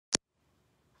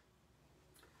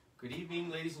Good evening,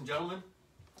 ladies and gentlemen.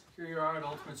 Here you are at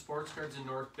Ultimate Sports Cards in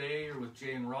North Bay. You're with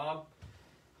Jay and Rob.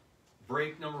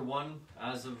 Break number one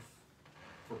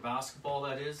for basketball,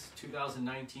 that is,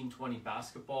 2019-20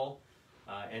 basketball,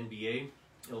 NBA.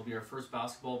 It'll be our first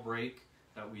basketball break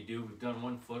that we do. We've done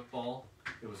one football.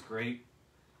 It was great.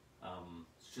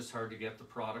 It's just hard to get the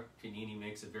product. Panini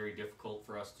makes it very difficult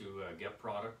for us to get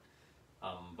product.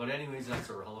 But anyways, that's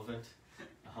irrelevant.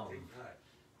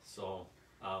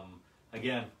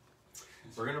 Again,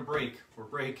 we're going to break. We're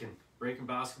breaking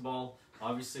basketball.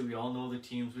 Obviously, we all know the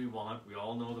teams we want. We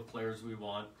all know the players we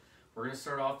want. We're going to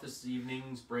start off this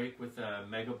evening's break with a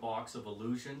mega box of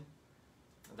Illusion.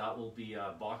 That will be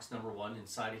box number one.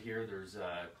 Inside of here, there's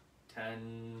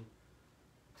 10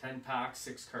 packs,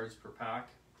 6 cards per pack.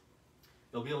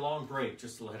 It'll be a long break,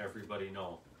 just to let everybody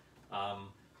know.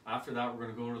 After that, we're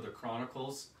going to go to the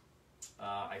Chronicles.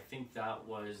 I think that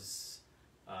was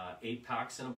 8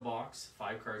 packs in a box,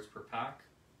 5 cards per pack.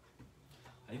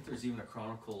 I think there's even a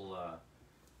Chronicle.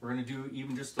 We're going to do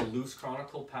even just a loose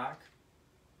Chronicle pack.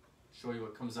 Show you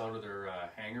what comes out of their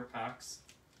hanger packs.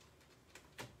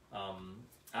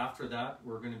 After that,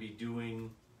 we're going to be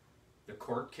doing the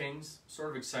Court Kings.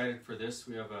 Sort of excited for this.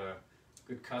 We have a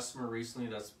good customer recently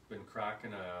that's been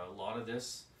cracking a lot of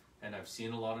this, and I've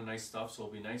seen a lot of nice stuff, so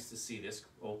it'll be nice to see this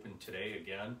open today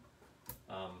again.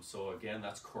 So again,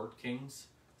 that's Court Kings.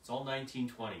 It's all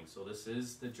 1920. So this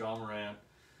is the John Morant,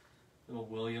 little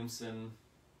Williamson,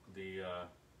 the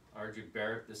R.J.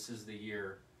 Barrett. This is the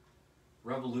year.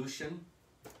 Revolution.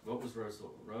 What was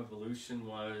Revolution?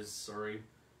 Was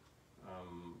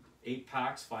 8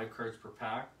 packs, 5 cards per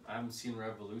pack. I haven't seen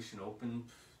Revolution open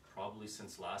probably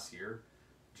since last year,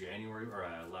 January, or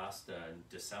last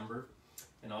December.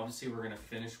 And obviously we're going to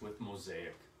finish with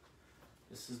Mosaic.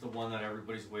 This is the one that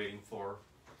everybody's waiting for.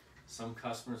 Some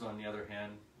customers, on the other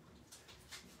hand,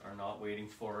 are not waiting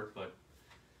for it, but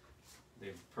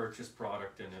they've purchased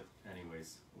product in it.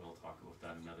 Anyways, we'll talk about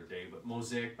that another day. But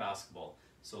Mosaic basketball.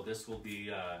 So this will be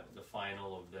the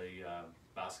final of the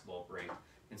basketball break.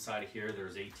 Inside of here,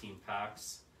 there's 18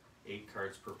 packs, 8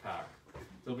 cards per pack.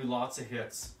 There'll be lots of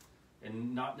hits,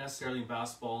 and not necessarily in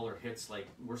basketball or hits like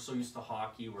we're so used to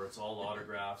hockey, where it's all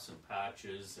autographs and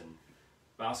patches, and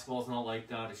basketball's not like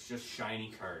that. It's just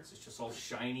shiny cards. It's just all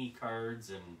shiny cards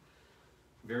and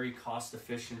very cost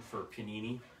efficient for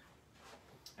Panini.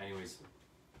 Anyways,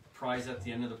 prize at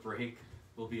the end of the break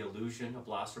will be Illusion, a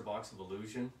blaster box of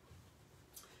Illusion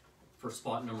for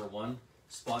spot number 1.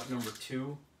 Spot number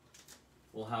 2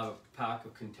 will have a pack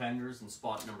of Contenders, and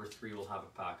spot number 3 will have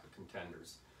a pack of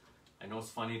Contenders. I know it's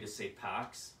funny to say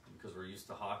packs because we're used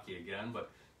to hockey again, but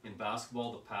in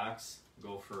basketball, the packs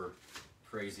go for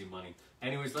crazy money.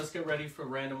 Anyways, let's get ready for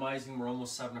randomizing. We're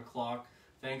almost 7 o'clock.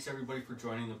 Thanks everybody for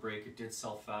joining the break. It did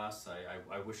sell fast.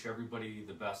 I wish everybody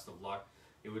the best of luck.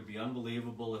 It would be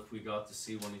unbelievable if we got to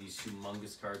see one of these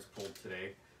humongous cards pulled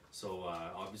today. So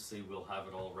obviously we'll have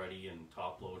it all ready and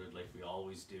top loaded like we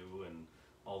always do, and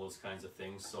all those kinds of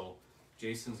things. So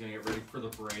Jason's gonna get ready for the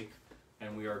break,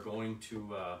 and we are going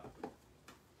to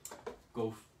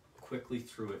go quickly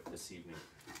through it this evening.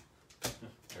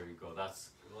 There you go. That's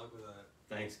good luck with that.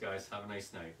 Thanks guys. Have a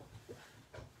nice night.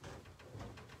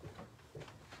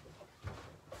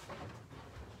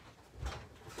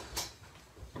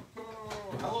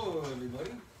 Hello,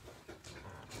 everybody.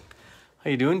 How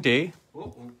you doing, Dave?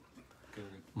 Oh,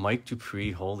 Mike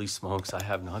Dupree, holy smokes, I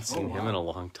have not seen him in a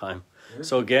long time.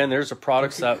 So again, there's the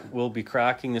products that we'll be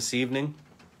cracking this evening.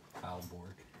 Kyle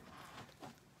Borg.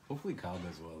 Hopefully Kyle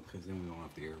does well, because then we don't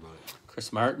have to hear about it.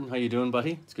 Chris Martin, how you doing,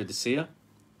 buddy? It's good to see you.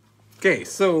 Okay,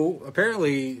 so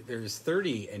apparently there's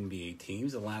 30 NBA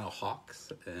teams: Atlanta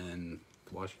Hawks and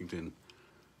Washington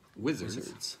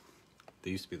Wizards.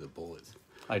 They used to be the Bullets.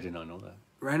 I did not know that.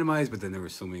 Randomized, but then there were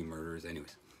so many murders.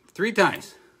 Anyways, 3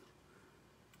 times.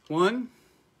 1,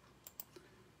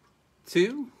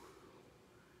 2,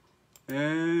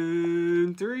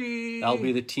 and 3. That'll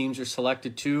be the teams you're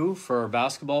selected to for our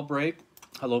basketball break.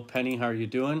 Hello, Penny. How are you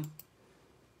doing?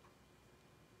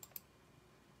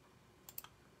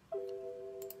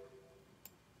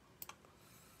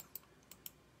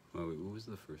 Oh, wait, what was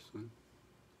the first one?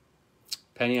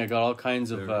 Penny, I got all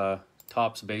kinds of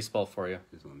Topps baseball for you.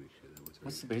 Just want to make sure that was right.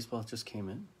 What's the baseball that just came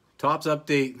in? Topps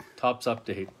update. Topps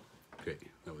update. Okay,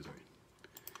 that was right.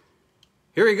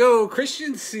 Here we go.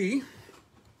 Christian C.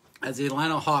 as the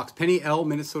Atlanta Hawks. Penny L.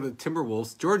 Minnesota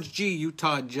Timberwolves. George G.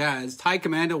 Utah Jazz. Ty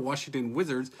Commando Washington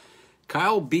Wizards.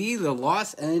 Kyle B. the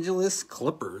Los Angeles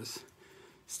Clippers.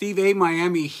 Steve A.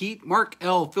 Miami Heat. Mark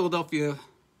L. Philadelphia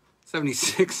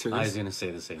 76ers. I was going to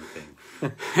say the same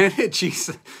thing. Hannah G.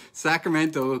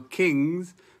 Sacramento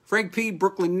Kings. Frank P.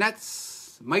 Brooklyn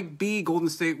Nets. Mike B, Golden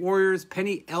State Warriors.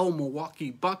 Penny L,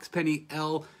 Milwaukee Bucks. Penny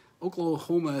L,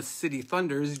 Oklahoma City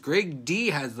Thunders. Greg D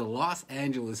has the Los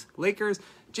Angeles Lakers.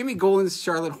 Jimmy Goldens,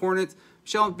 Charlotte Hornets.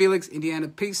 Michelle Felix, Indiana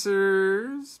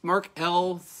Pacers. Mark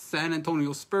L, San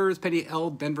Antonio Spurs. Penny L,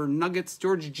 Denver Nuggets.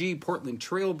 George G, Portland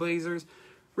Trailblazers.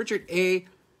 Richard A,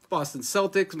 Boston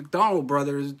Celtics. McDonald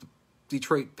Brothers,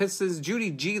 Detroit Pistons.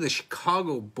 Judy G, the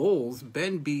Chicago Bulls.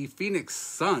 Ben B, Phoenix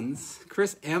Suns.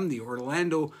 Chris M, the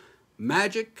Orlando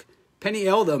Magic. Penny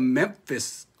L, the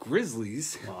Memphis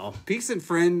Grizzlies. Wow. Peace and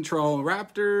Friend, Toronto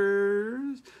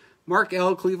Raptors. Mark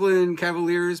L, Cleveland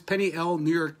Cavaliers. Penny L,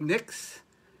 New York Knicks.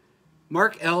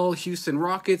 Mark L, Houston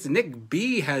Rockets. Nick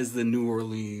B has the New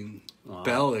Orleans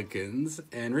Pelicans.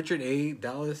 And Richard A,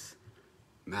 Dallas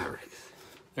Mavericks.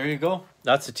 There you go.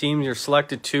 That's the team you're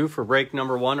selected to for break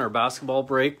number 1, our basketball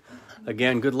break.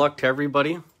 Again, good luck to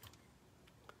everybody.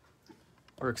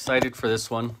 We're excited for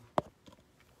this one.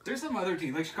 There's some other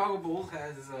teams. Like Chicago Bulls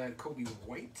has Kobe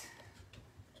White.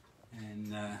 And,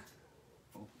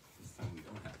 this time we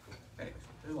don't have Kobe. Okay.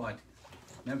 There's a lot.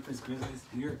 Memphis Grizzlies,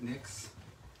 New York Knicks,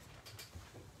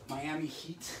 Miami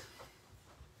Heat.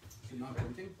 You're not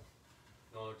printing?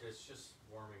 No, it's just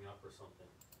warming up or something.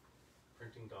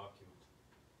 Printing document.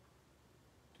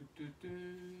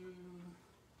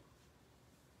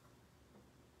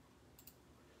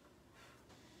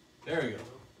 There we go.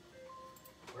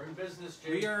 We're in business,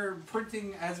 Jay. We are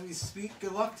printing as we speak.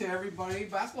 Good luck to everybody.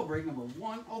 Basketball break number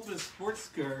 1. Ultimate Sports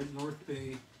Card, North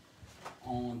Bay,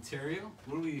 Ontario.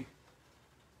 What are we?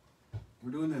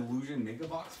 We're doing the Illusion Mega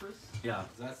Box first? Yeah.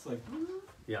 That's like...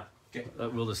 Yeah. Okay.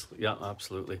 We'll just, yeah,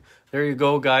 absolutely. There you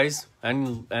go, guys.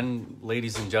 And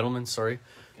ladies and gentlemen, sorry.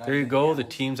 Guys there you and go. gals. The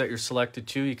teams that you're selected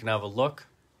to, you can have a look.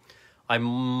 You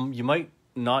might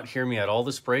not hear me at all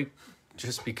this break,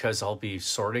 just because I'll be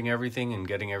sorting everything and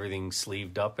getting everything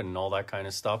sleeved up and all that kind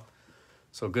of stuff.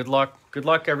 So good luck. Good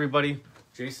luck, everybody.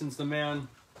 Jason's the man.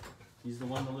 He's the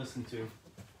one to listen to.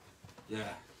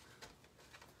 Yeah.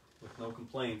 With no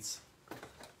complaints.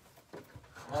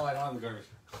 Oh, I don't have the garbage.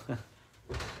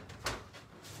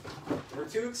 We're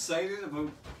too excited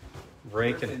about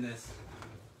Raking. ripping this.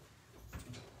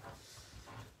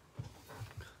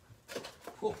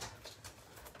 Cool.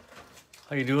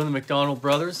 How you doing, the McDonald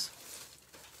brothers?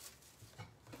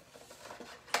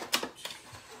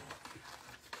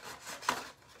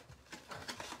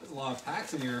 There's a lot of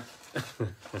packs in here.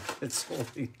 It's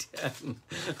only 10.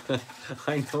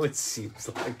 I know it seems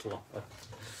like a lot.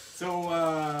 So,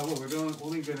 we're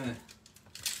only gonna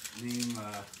name,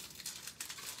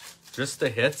 Just the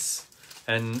hits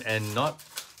and not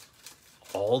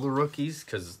all the rookies,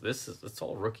 because it's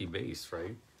all rookie base,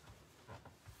 right?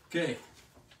 okay.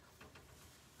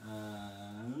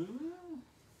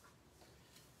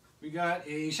 We got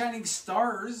a Shining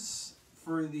Stars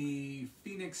for the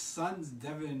Phoenix Suns,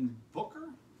 Devin Booker.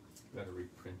 Gotta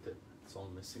reprint it. It's all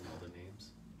missing all the names.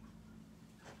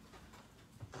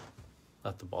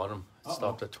 At the bottom, it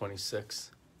stopped at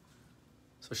 26.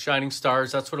 So Shining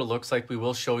Stars, that's what it looks like. We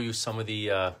will show you some of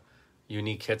the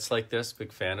unique hits like this.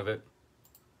 Big fan of it.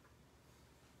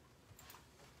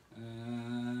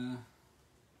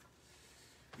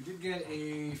 We did get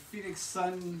a Phoenix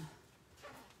Sun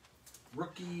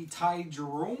rookie Ty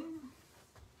Jerome.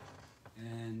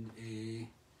 And a...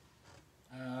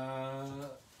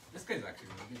 this guy's actually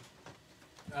really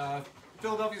good.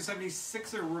 Philadelphia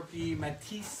 76er rookie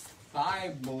Matisse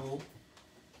Thybulle.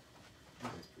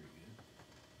 That was pretty good.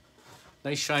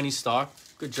 Nice shiny stock.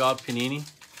 Good job, Panini.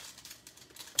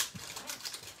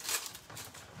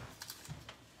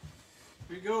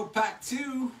 Here we go, pack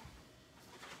 2.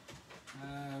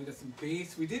 We got some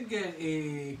base. We did get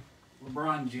a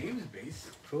LeBron James base.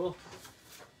 Cool.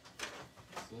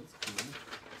 So that's cool.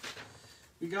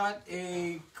 We got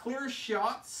a clear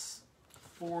shots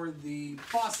for the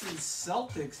Boston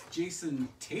Celtics, Jason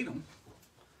Tatum.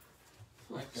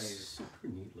 That guy is Super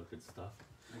neat looking stuff.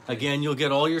 Again, you'll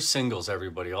get all your singles,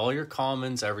 everybody. All your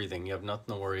commons, everything. You have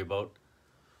nothing to worry about.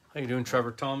 How you doing,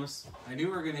 Trevor Thomas? I knew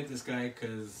we were going to hit this guy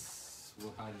because,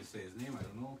 well, how do you say his name? I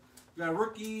don't know. We got a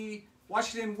rookie,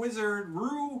 Washington Wizard,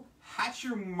 Rue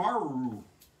Hachimaru.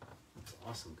 That's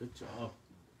awesome. Good job.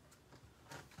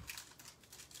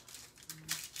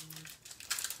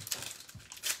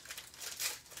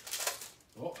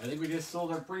 Oh, I think we just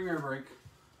sold our premier break.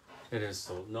 It is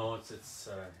so. No, it's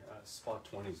spot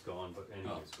 20's gone, but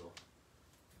anyways, go.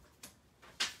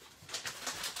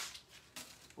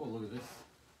 Oh, look at this.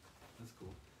 That's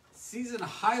cool. Season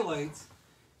highlights.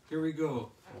 Here we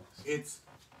go. It's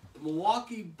the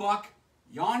Milwaukee Buck,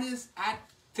 Giannis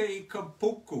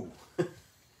Antetokounmpo.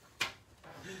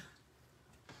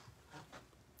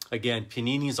 Again,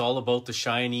 Panini's all about the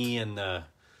shiny and the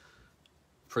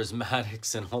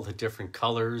prismatics and all the different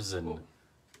colors. And Whoa.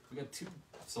 We got two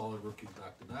solid rookies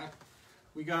back to back.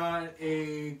 We got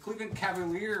a Cleveland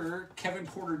Cavalier, Kevin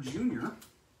Porter Jr.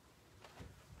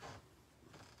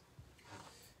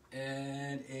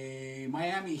 And a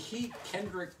Miami Heat,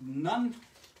 Kendrick Nunn.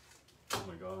 oh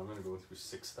my god, I'm gonna go through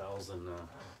 6,000.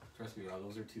 Trust me,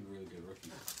 those are two really good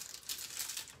rookies.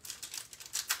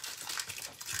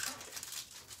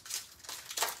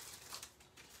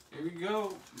 Here we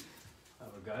go. I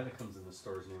have a guy that comes in the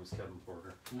store. His name is Kevin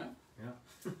Porter. Yeah. Yeah.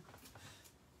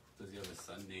 Does he have a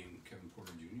son named Kevin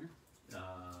Porter Jr.?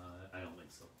 I don't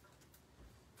think so.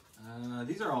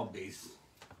 These are all base.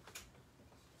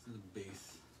 This is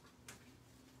base.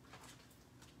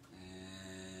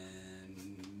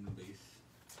 And base.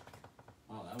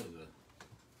 Wow, that was a...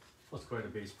 Well, it's quite a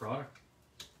base product.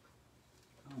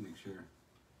 I'll make sure.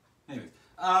 Anyways,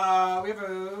 we have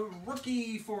a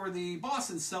rookie for the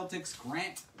Boston Celtics,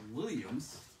 Grant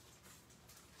Williams.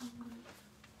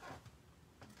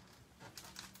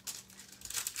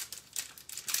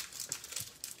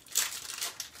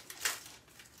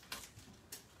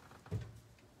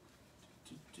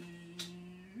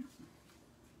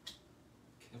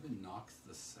 Kevin Knox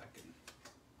the second.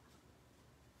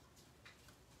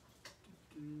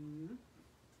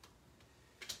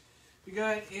 We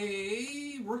got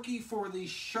a rookie for the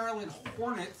Charlotte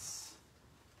Hornets,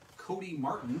 Cody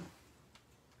Martin.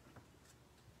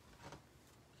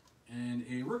 And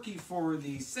a rookie for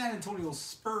the San Antonio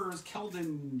Spurs,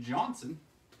 Keldon Johnson.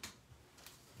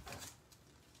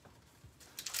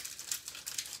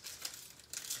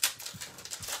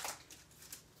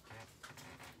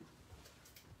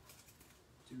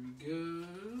 Here we go.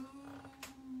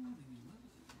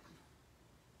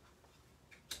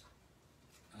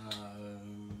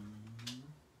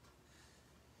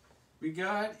 We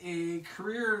got a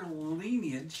career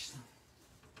lineage,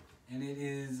 and it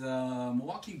is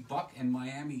Milwaukee Buck and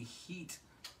Miami Heat,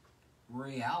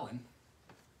 Ray Allen.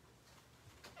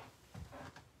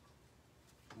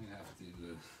 I have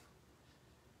to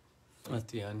At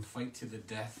the end. fight to the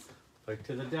death. Fight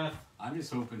to the death. I'm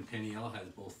just hoping Penny L has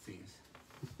both teams.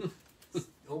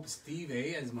 Hope Steve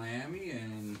A has Miami,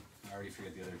 and I already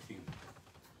forget the other team.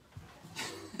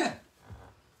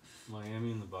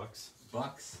 Miami and the Bucks.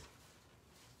 Bucks.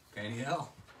 Penny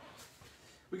L.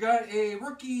 We got a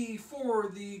rookie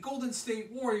for the Golden State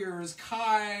Warriors,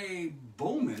 Kai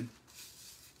Bowman.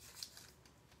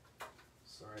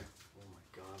 Sorry. Oh my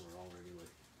god, we're already like...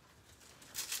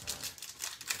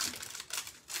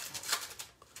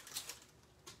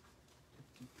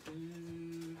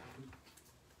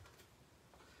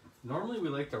 Normally we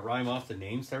like to rhyme off the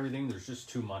names to everything. There's just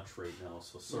too much right now,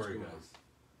 so sorry What's going guys.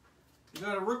 We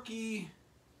got a rookie.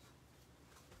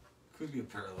 Could be a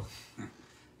parallel.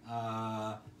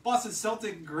 Boston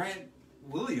Celtic, Grant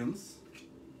Williams.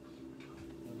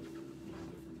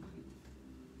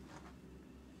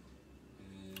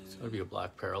 It's gotta be a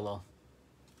black parallel.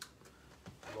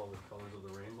 All the colors of the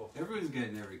rainbow. Everybody's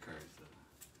getting every card.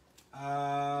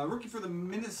 So. Rookie for the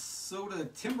Minnesota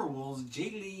Timberwolves,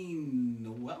 Jayleen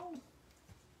Noel.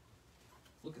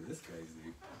 Look at this guy's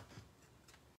name.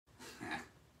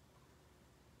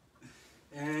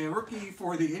 And rookie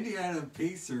for the Indiana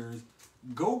Pacers,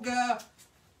 Goga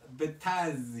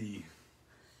Bitadze.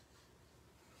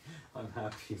 I'm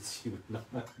happy it's you, not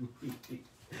me.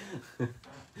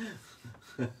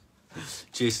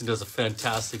 Jason does a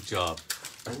fantastic job.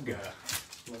 Goga.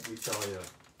 Let me tell you.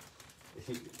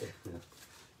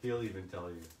 He'll even tell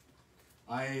you.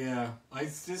 I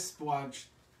just watched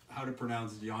how to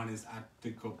pronounce Giannis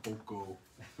Antetokounmpo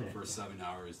for 7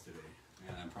 hours today,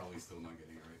 and I'm probably still not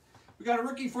getting it right. We got a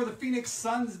rookie for the Phoenix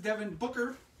Suns, Devin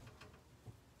Booker.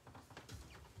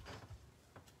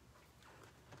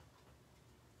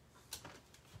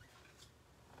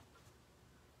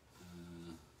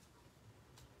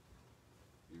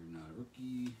 You're not a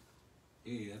rookie.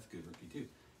 Hey, that's a good rookie too.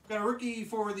 We got a rookie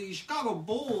for the Chicago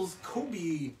Bulls,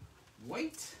 Kobe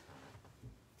White.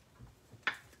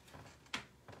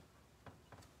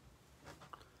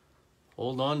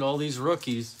 Hold on to all these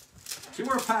rookies. 2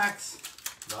 more packs.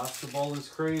 Basketball is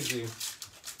crazy.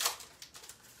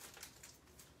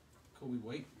 Kobe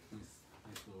White, nice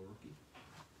little rookie.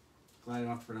 Glad I don't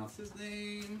have to pronounce his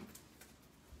name.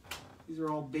 These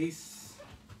are all base.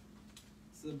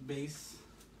 This is a base.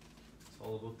 It's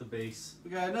all about the base.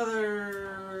 We got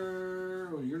another.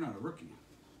 Oh, you're not a rookie.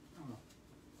 Oh.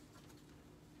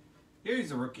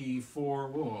 Here's a rookie for.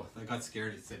 Whoa, I got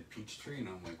scared. It said Peachtree, and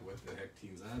I'm like, what the heck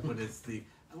team's that? But it's the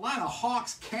Atlanta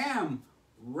Hawks, Cam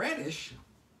Reddish.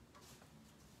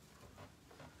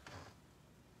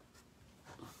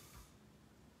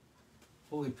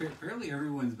 Apparently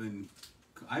everyone's been.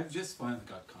 I've just finally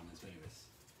got comments,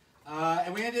 anyways.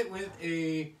 And we end it with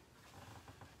a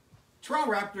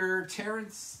Toronto Raptor,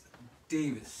 Terrence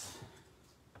Davis.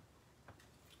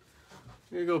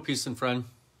 Here you go, peace and friend.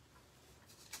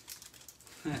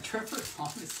 Trevor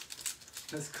Thomas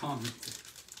has commented.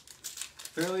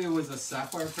 Apparently it was a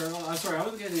Sapphire Parallel. I'm sorry, I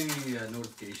wasn't getting any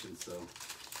notifications, so.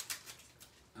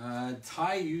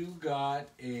 Ty, you got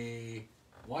a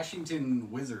Washington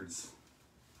Wizards.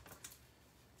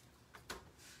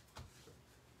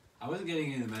 I wasn't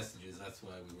getting any of the messages, that's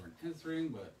why we weren't answering,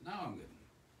 but now I'm good.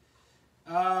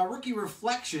 Rookie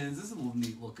Reflections. This is a little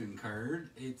neat looking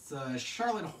card. It's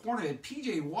Charlotte Hornet,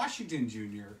 PJ Washington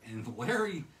Jr., and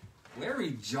Larry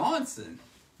Johnson.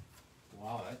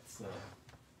 Wow, that's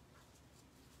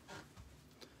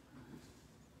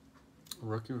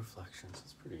Rookie Reflections.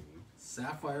 That's pretty neat.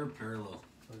 Sapphire Parallel.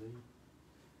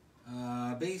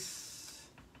 Base,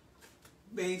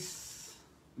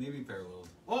 maybe parallel.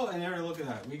 Oh, and there, look at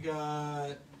that. We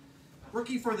got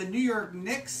rookie for the New York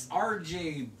Knicks,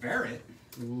 RJ Barrett.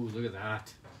 Ooh, look at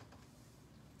that.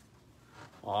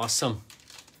 Awesome.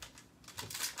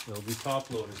 They'll be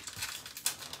top loaded.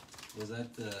 Was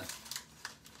that the...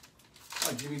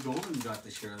 Oh, Jimmy Golden got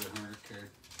the share of the 100 card.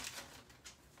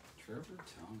 Trevor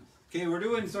Thomas. Okay, we're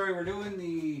doing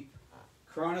the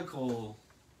Chronicle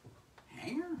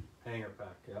hanger? Hanger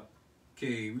pack, yep.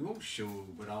 Okay, we won't show,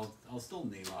 but I'll still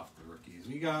name off the rookies.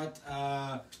 We got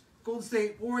Golden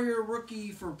State Warrior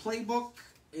rookie for Playbook.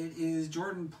 It is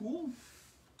Jordan Poole.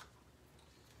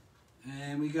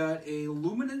 And we got a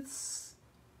Luminance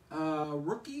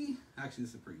rookie. Actually,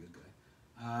 this is a pretty good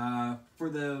guy. For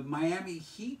the Miami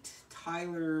Heat,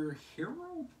 Tyler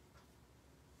Hero.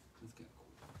 That's kind of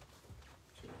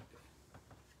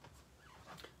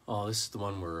cool. Oh, this is the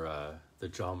one where the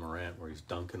John Morant, where he's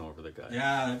dunking over the guy.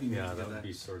 Yeah, that'd be neat. Yeah, that would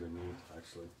be sort of neat,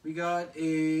 actually. We got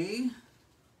the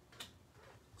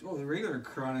regular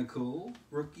Chronicle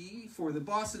rookie for the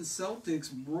Boston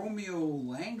Celtics, Romeo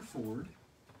Langford.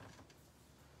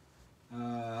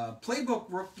 Playbook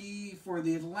rookie for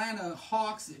the Atlanta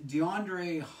Hawks,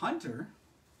 DeAndre Hunter.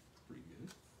 Pretty good.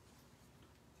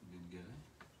 Good guy.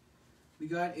 We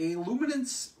got a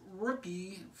Luminance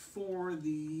rookie for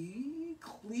the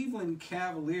Cleveland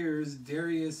Cavaliers,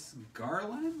 Darius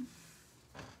Garland.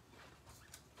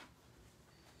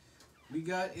 We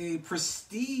got a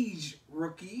Prestige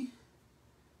rookie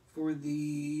for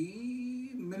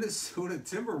the Minnesota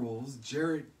Timberwolves,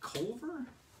 Jarrett Culver.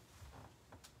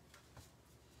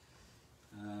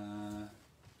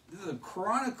 This is a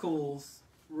Chronicles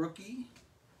rookie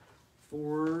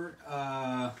for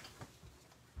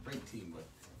right team, but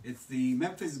it's the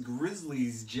Memphis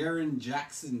Grizzlies, Jaren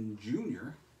Jackson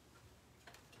Jr.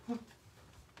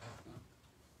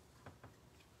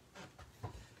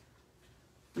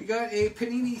 We got a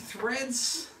Panini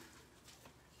Threads,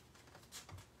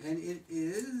 and it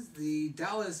is the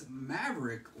Dallas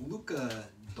Maverick, Luka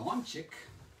Doncic.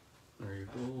 There you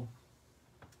go.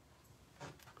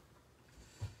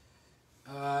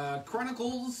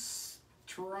 Chronicles,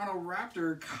 Toronto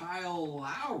Raptor, Kyle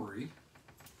Lowry.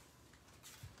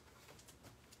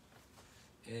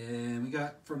 And we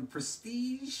got from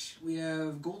Prestige, we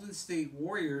have Golden State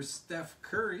Warriors, Steph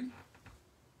Curry.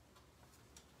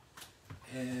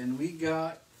 And we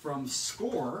got from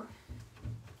Score,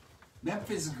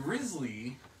 Memphis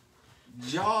Grizzly,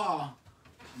 Ja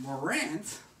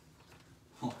Morant.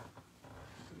 Oh,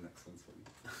 the next one's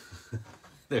funny.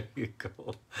 There you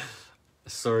go.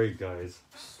 Sorry, guys.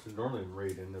 Normally I'm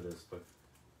right into this, but...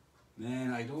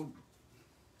 Man, I don't...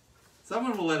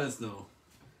 Someone will let us know.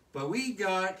 But we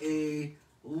got a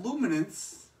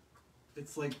Luminance.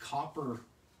 It's like copper.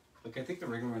 Like, I think the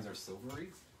regular ones are silvery.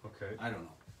 Okay. I don't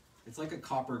know. It's like a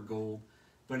copper gold.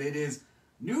 But it is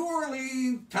New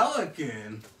Orleans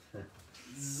Pelican,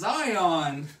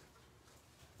 Zion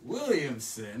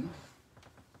Williamson.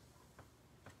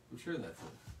 I'm sure that's it.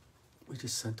 We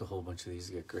just sent a whole bunch of these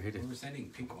to get graded. We're sending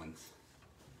pink ones.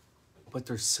 But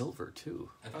they're silver, too.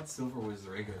 I thought silver was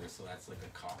the regular, so that's like a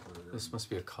copper. This must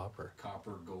be a copper.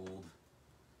 Copper, gold.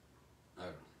 I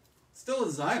don't know. Still a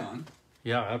Zion.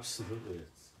 Yeah, absolutely.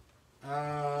 We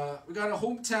got a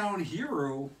hometown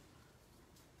hero.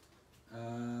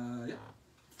 Yeah.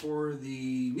 For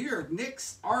the New York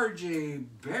Knicks, RJ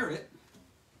Barrett.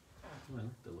 Oh, I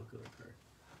like the look of the card.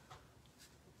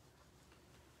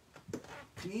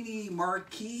 Panini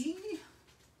Marquee.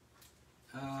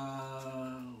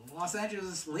 Los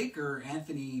Angeles Laker,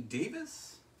 Anthony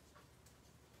Davis.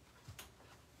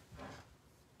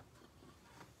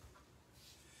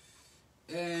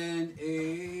 And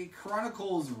a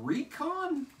Chronicles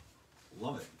Recon.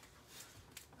 Love it.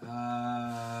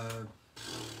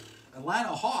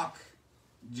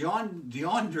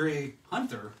 DeAndre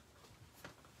Hunter.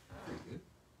 Pretty good.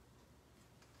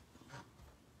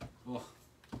 Oh.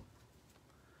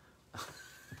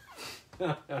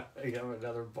 I have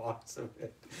another box of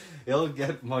it. It'll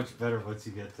get much better once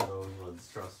you get to those ones,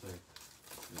 trust me.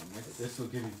 This will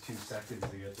give you 2 seconds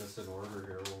to get this in order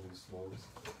here, holy smokes.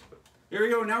 Here we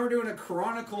go, now we're doing a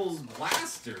Chronicles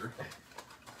Blaster.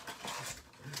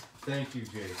 Thank you,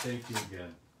 Jay. Thank you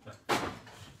again.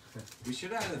 We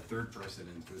should have had a third person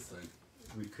into this thing.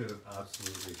 We could have,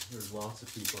 absolutely. There's lots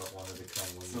of people that wanted to come.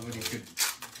 When somebody could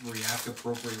react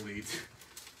appropriately to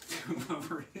what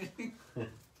we're hitting.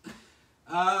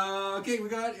 Okay, we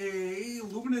got a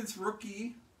Luminance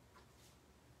rookie.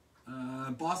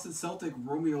 Boston Celtic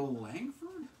Romeo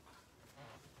Langford.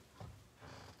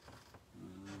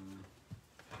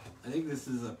 I think this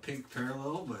is a pink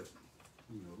parallel, but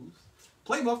who knows?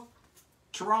 Playbook.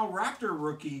 Toronto Raptor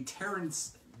rookie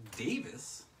Terrence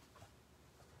Davis.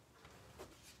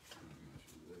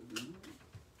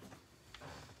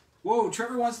 Whoa,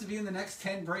 Trevor wants to be in the next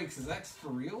 10 breaks. Is that for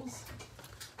reals?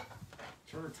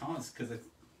 Trevor Thomas, because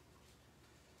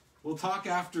we'll talk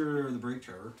after the break,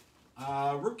 Trevor.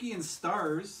 Rookie and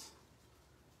Stars.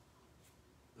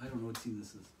 I don't know what team this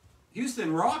is.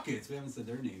 Houston Rockets. We haven't said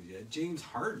their names yet. James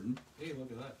Harden. Hey,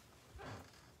 look at that.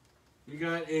 We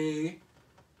got a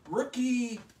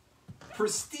rookie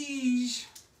prestige.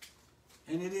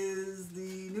 And it is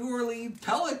the New Orleans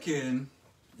Pelican,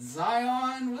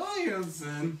 Zion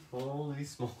Williamson. Holy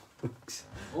smokes.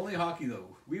 Only hockey,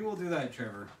 though. We will do that,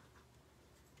 Trevor.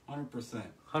 100%.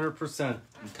 100%.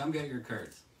 And come get your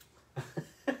cards.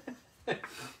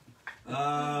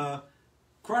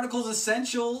 Chronicles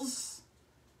Essentials.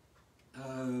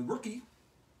 Rookie.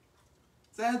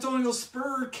 San Antonio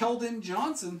Spur, Keldon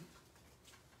Johnson.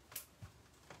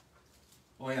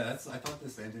 Oh yeah, I thought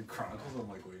this ended Chronicles. I'm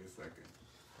like, wait a second.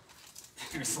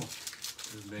 There's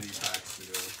many packs to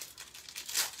go.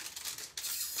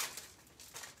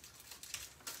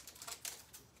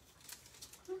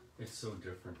 It's so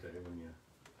different when you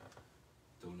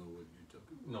don't know what you're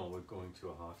talking about. No, we're going to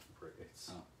a hockey break.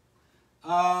 It's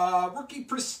rookie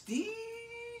prestige.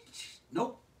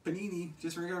 Nope, Panini,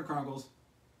 just regular Chronicles.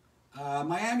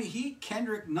 Miami Heat,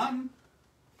 Kendrick Nunn.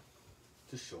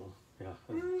 Just show them. Yeah,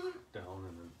 down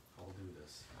and then I'll do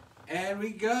this. And we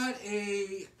got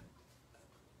a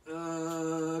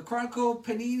Chronicle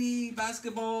Panini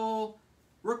basketball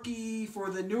rookie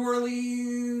for the New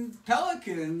Orleans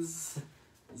Pelicans,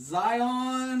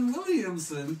 Zion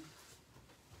Williamson.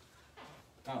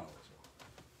 I don't know what's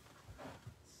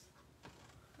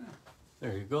wrong.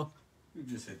 There you go. We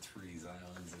just hit 3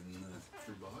 Zions in the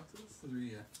 3 boxes.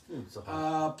 3, yeah. It's a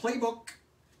Playbook.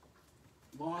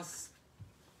 Los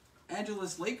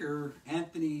Angeles Laker,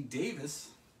 Anthony Davis.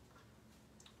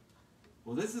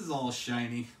 Well, this is all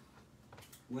shiny.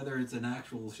 Whether it's an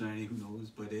actual shiny, who knows?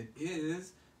 But it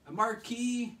is a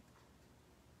marquee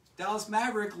Dallas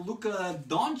Maverick, Luka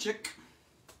Doncic.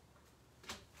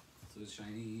 So it's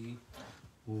shiny.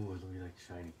 Ooh, it looks like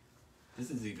shiny. This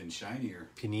is even shinier.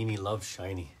 Panini loves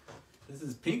shiny. This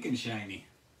is pink and shiny.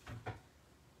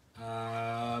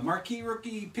 Marquee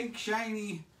rookie, pink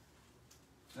shiny.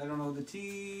 I don't know the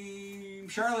team.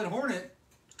 Charlotte Hornet,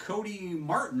 Cody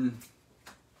Martin.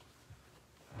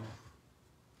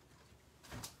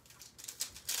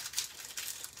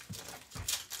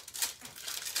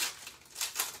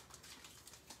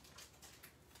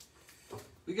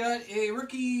 We got a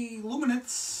rookie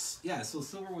Luminance. Yeah, so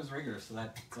silver was regular, so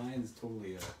that Zion's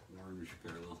totally a orange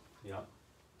parallel. Yeah.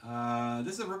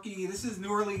 This is a rookie. This is New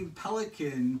Orleans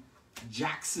Pelican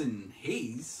Jackson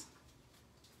Hayes.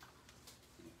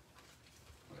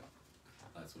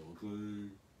 That's what we'll do.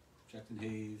 Jackson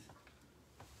Hayes.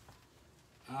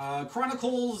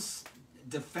 Chronicles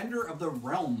Defender of the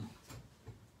Realm.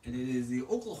 And it is the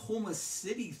Oklahoma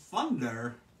City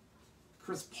Thunder.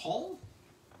 Chris Paul.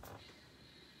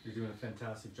 You're doing a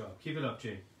fantastic job. Keep it up,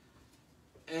 Jay.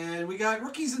 And we got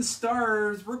Rookies and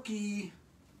Stars. Rookie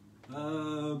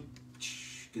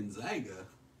Gonzaga.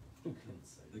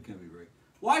 That can't be right.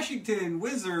 Washington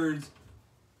Wizards.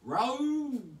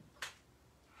 Raul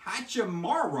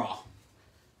Hachimura.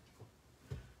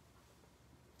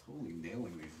 Totally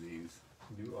nailing these names.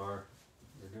 You are.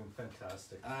 You're doing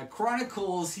fantastic.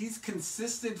 Chronicles, he's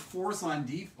consistent force on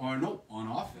on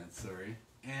offense, sorry.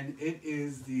 And it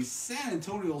is the San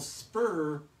Antonio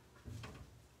Spur,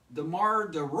 DeMar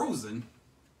DeRozan.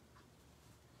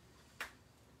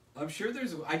 I'm sure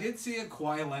I did see a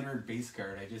Kawhi Leonard base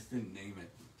card, I just didn't name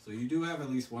it. So you do have at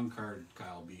least one card,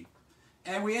 Kyle B.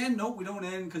 And we end, nope, we don't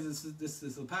end because this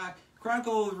is a pack.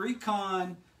 Chronicle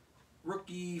Recon,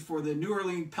 rookie for the New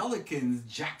Orleans Pelicans,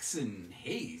 Jackson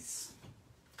Hayes.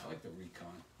 I like the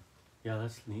recon. Yeah,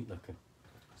 that's neat looking.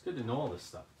 It's good to know all this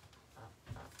stuff.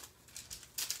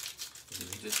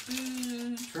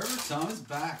 Trevor Thomas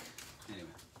back. Anyway.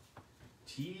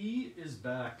 T is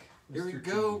back. Here we Mr.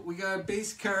 go. T. We got a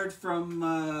base card from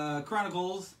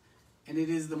Chronicles, and it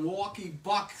is the Milwaukee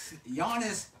Bucks,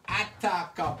 Giannis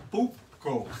Antetokounmpo.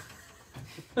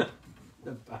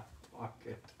 The back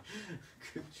pocket.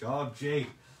 Good job, Jay.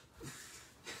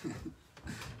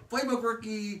 Playbook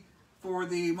rookie for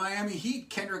the Miami Heat,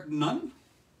 Kendrick Nunn.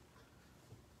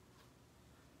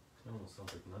 Almost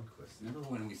sounds like Lundqvist. Remember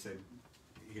when we said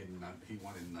he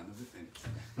wanted none of it?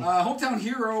 Hometown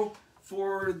hero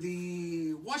for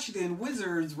the Washington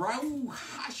Wizards, Raul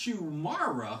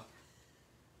Hachimura.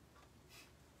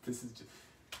 This is just...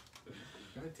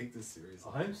 Gotta take this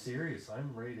seriously. I'm serious.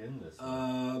 I'm right in this.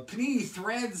 Panini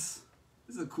Threads.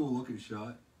 This is a cool looking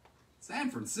shot. San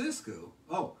Francisco.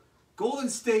 Oh, Golden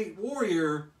State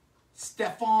Warrior,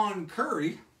 Stephon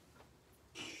Curry.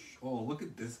 Oh, look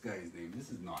at this guy's name.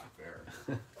 This is not fair.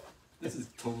 This is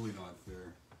totally not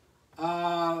fair.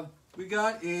 We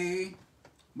got a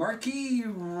marquee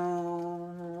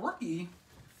rookie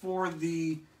for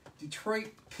the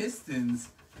Detroit Pistons,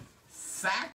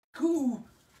 Saku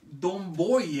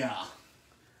Domboya.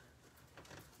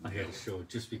 I gotta show it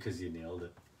just because you nailed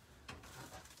it.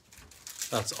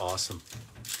 That's awesome.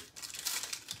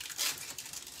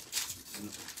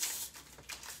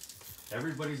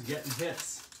 Everybody's getting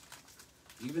hits.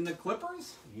 Even the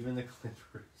Clippers? Even the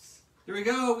Clippers. Here we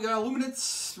go. We got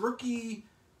Luminance rookie.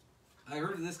 I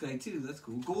heard of this guy too. That's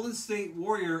cool. Golden State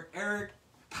Warrior, Eric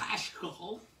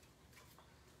Paschal.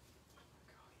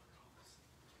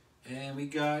 And we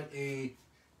got a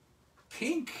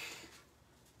pink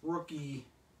rookie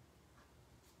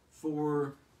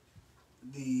for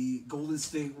the Golden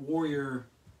State Warrior,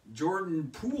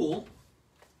 Jordan Poole.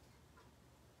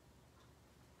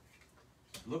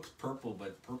 Looks purple,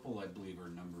 but purple, I believe, are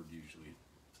numbered usually.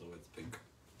 So it's pink.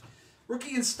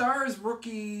 Rookie and Stars,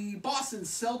 rookie Boston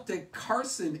Celtic,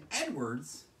 Carson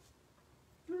Edwards.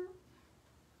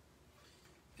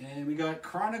 And we got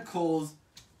Chronicles.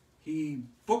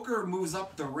 Booker moves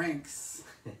up the ranks.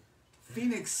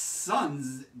 Phoenix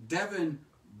Suns, Devin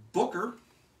Booker.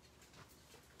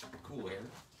 Cool hair.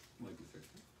 Like this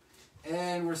hair.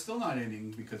 And we're still not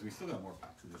ending because we still got more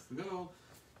packs of this to go.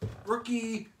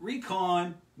 Rookie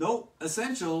Recon. Nope.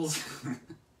 Essentials.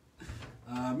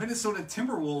 Minnesota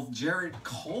Timberwolves, Jarrett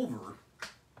Culver.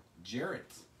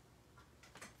 Jarrett.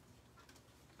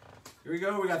 Here we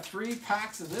go. We got 3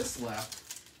 packs of this left.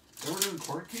 Are we doing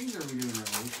Court Kings or are we doing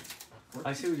Revolution?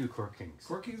 I say we do Court Kings.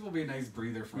 Court Kings will be a nice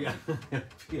breather for Yeah, me.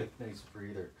 be a nice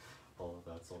breather. All of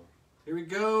that's all. Here we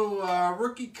go.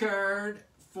 Rookie card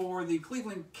for the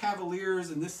Cleveland Cavaliers,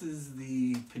 and this is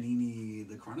the Panini,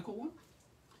 the Chronicle one.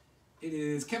 It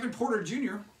is Kevin Porter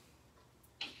Jr.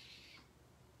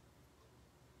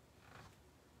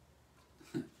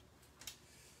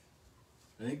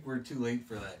 I think we're too late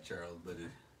for that, Charles, but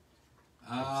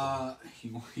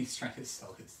he's trying to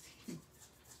sell his team.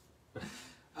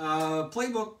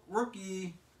 Playbook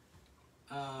rookie,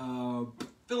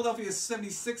 Philadelphia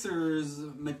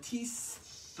 76ers,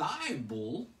 Matisse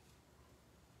Thybulle.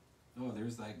 Oh,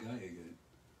 there's that guy again.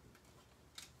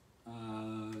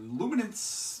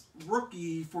 Luminance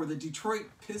rookie for the Detroit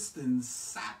Pistons,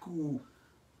 Saku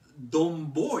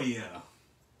Domboya.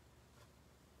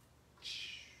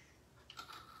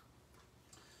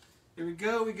 Here we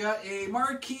go. We got a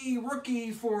marquee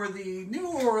rookie for the New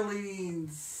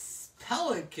Orleans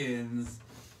Pelicans,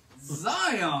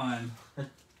 Zion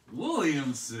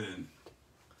Williamson.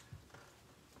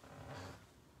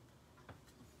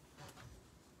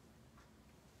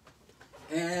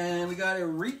 And we got a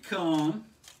recon.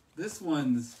 This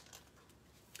one's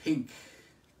pink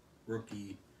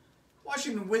rookie.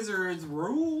 Washington Wizards,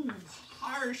 Raul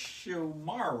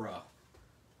Hachimura.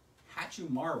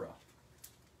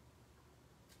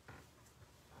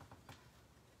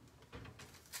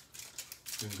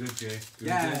 Doing good, Jay.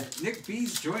 Good. Nick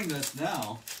B's joined us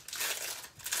now.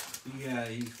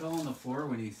 He fell on the floor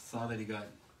when he saw that he got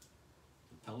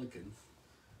the Pelicans.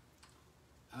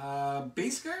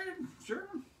 Base card? Sure.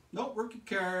 Nope, rookie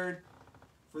card.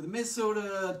 For the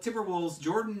Minnesota Timberwolves,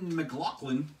 Jordan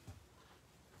McLaughlin.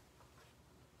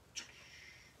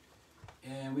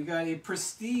 And we got a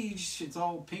Prestige. It's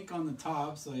all pink on the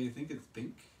top, so I think it's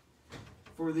pink.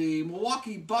 For the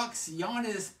Milwaukee Bucks,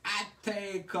 Giannis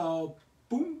Antetokounmpo.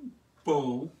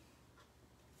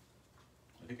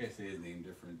 I think I say his name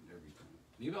different every time.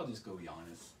 Maybe I'll just go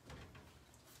Giannis.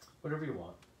 Whatever you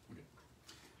want. Okay.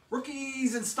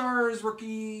 Rookies and stars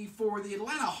rookie for the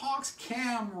Atlanta Hawks,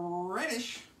 Cam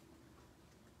Reddish.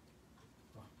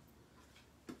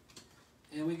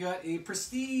 And we got a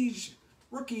prestige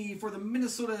rookie for the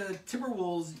Minnesota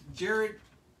Timberwolves, Jarrett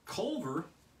Culver.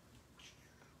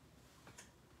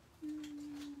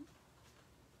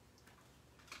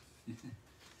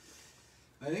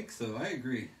 I think so. I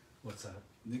agree. What's that?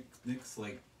 Nick's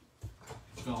like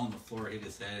fell on the floor, hit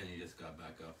his head, and he just got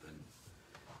back up. And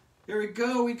here we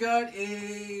go. We got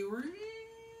a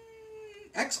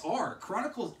XR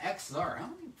Chronicles XR. How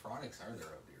many products are there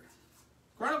out here?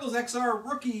 Chronicles XR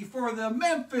rookie for the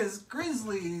Memphis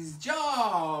Grizzlies,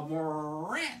 Ja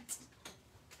Morant.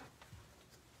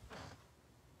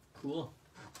 Cool.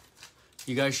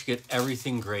 You guys should get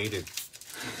everything graded.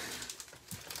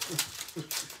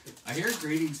 I hear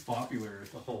grading's popular.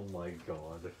 Oh my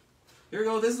god. Here we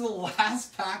go. This is the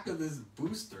last pack of this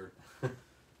booster.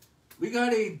 We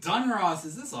got a Dunross.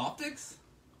 Is this optics?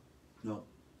 No.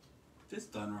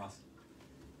 Just Dunross.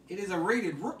 It is a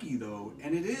rated rookie, though,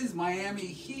 and it is Miami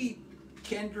Heat,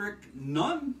 Kendrick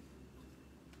Nunn.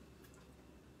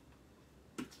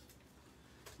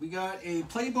 We got a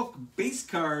playbook base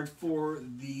card for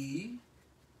the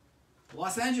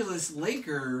Los Angeles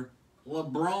Laker,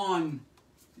 LeBron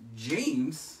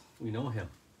James. We know him.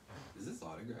 Is this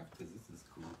autographed? Because this is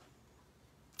cool.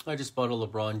 I just bought a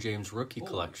LeBron James rookie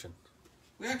collection.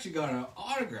 We actually got an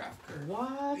autograph card.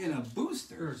 What? In a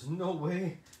booster. There's no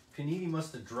way. Panini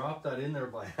must have dropped that in there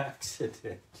by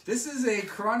accident. This is a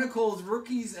Chronicles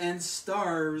Rookies and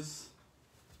Stars.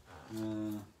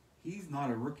 He's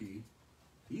not a rookie.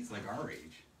 He's like our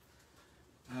age.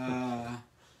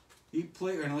 He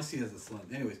played, unless he has a slim.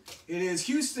 Anyways, it is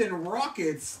Houston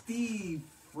Rockets, Steve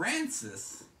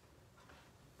Francis.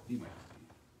 He might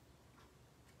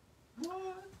be.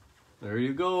 What? There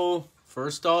you go.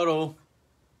 First auto.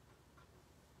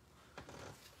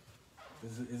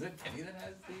 Is it Penny that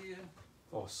has the...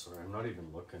 Oh, sorry. I'm not even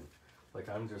looking. Like,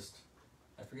 I'm just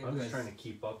I trying to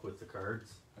keep up with the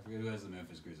cards. I forget who has the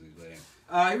Memphis Grizzlies.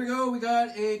 But here we go. We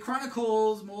got a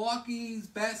Chronicles, Milwaukee's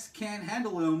Best Can't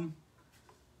Handle Him.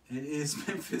 It is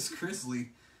Memphis Grizzly,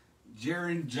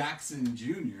 Jaren Jackson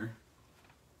Jr.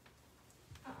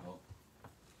 Oh.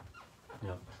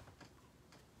 Yep.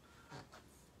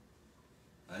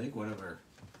 I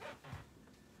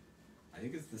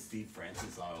think it's the Steve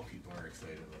Francis auto people are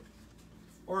excited about.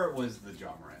 Or it was the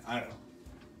John Morant. I don't know.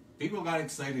 People got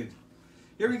excited.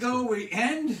 Here we go. We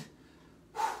end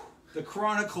the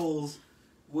Chronicles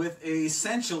with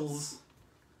Essentials.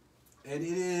 And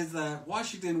it is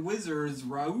Washington Wizards,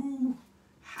 Raul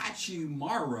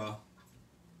Hachimura.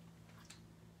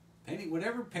 Penny,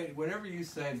 whatever you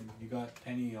said, you got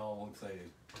Penny all excited.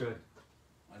 Good.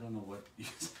 I don't know what you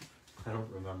said. I don't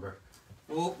remember.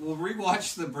 We'll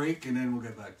rewatch the break and then we'll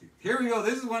get back to you. Here we go.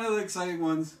 This is one of the exciting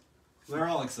ones. They're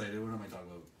all excited. What am I talking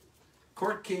about?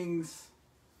 Court Kings.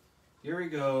 Here we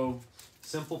go.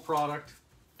 Simple product.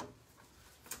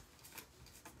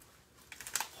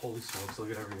 Holy smokes,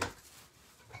 look at everything.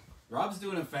 Rob's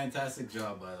doing a fantastic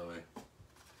job, by the way.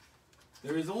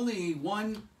 There is only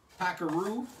one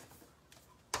Packaroo.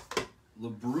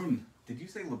 LeBron. Did you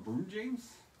say LeBron James?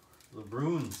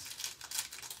 LeBrons.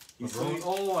 LeBron.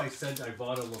 Oh, I said I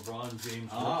bought a LeBron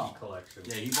James rookie collection.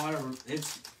 Yeah, he bought a...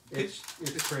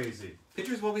 It's crazy.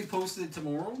 Pictures will be posted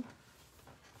tomorrow.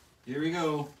 Here we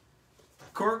go.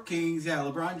 Court Kings. Yeah,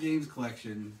 LeBron James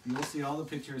collection. You will see all the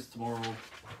pictures tomorrow.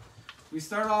 We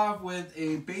start off with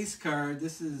a base card.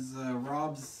 This is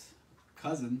Rob's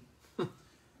cousin. It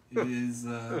is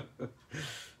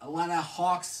Atlanta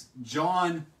Hawks,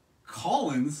 John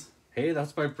Collins. Hey,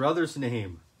 that's my brother's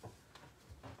name.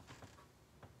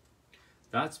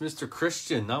 That's Mr.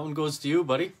 Christian. That one goes to you,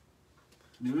 buddy.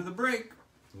 New to the break.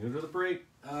 New to the break.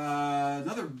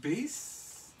 Another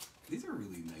base. These are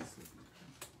really nice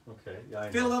looking. Okay, yeah, I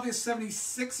know. Philadelphia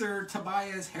 76er,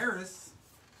 Tobias Harris.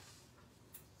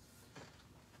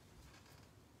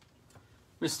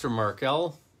 Mr.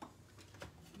 Markel.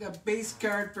 We got base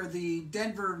card for the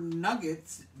Denver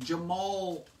Nuggets,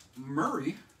 Jamal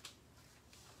Murray.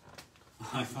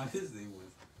 I thought his name was...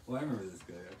 Well, I remember this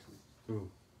guy, actually. Who?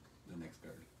 The next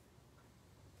card.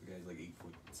 The guy's like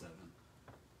 8'7".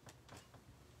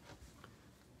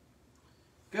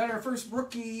 Got our first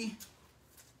rookie.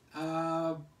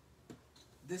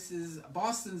 This is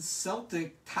Boston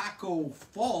Celtic Taco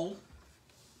Fall.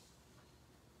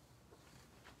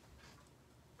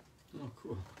 Oh,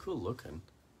 cool. Cool looking.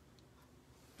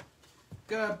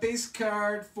 Got a base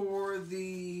card for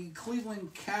the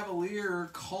Cleveland Cavalier,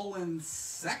 Colin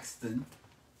Sexton.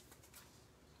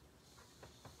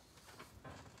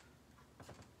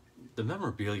 The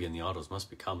memorabilia in the autos must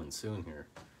be coming soon here.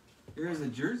 Here's a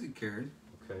jersey card.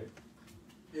 Okay.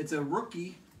 It's a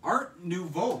rookie, Art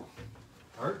Nouveau.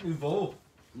 Art Nouveau.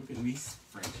 Look at me,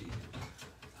 Frenchie.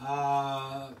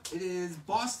 It is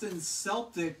Boston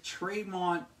Celtic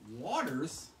Tremont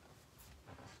Waters.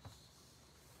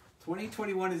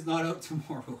 2021 is not out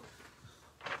tomorrow.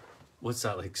 What's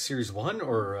that, like Series 1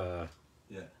 or...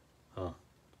 Yeah. Huh.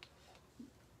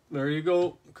 There you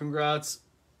go. Congrats.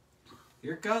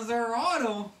 Here comes our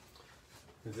auto.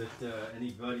 Is it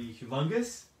anybody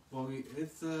humongous? Well, I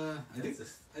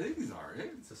think he's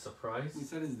alright. It's a surprise. We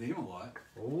said his name a lot.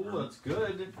 Oh, that's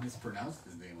good. Mispronounced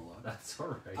his name a lot. That's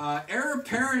alright. Heir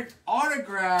apparent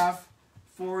autograph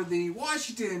for the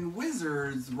Washington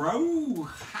Wizards, Raul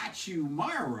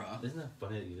Hachimura. Isn't that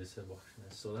funny that you just said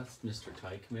Washington? So that's Mr.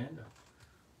 Ty Commander.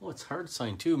 Oh, it's hard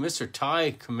signed too. Mr.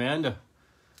 Ty Commander.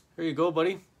 There you go,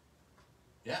 buddy.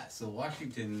 Yeah, so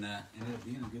Washington ended up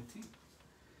being a good team.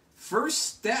 First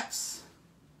steps.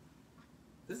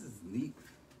 This is neat.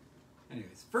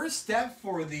 Anyways, first step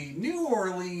for the New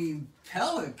Orleans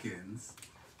Pelicans,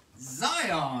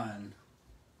 Zion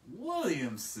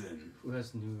Williamson. Who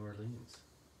has New Orleans?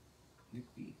 Nick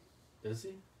B. Is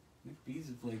he? Nick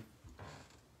B's like...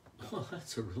 Oh,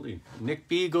 that's a really... Nick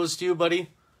B goes to you, buddy.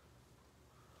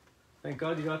 Thank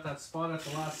God you got that spot at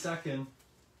the last second.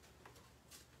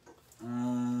 I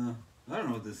don't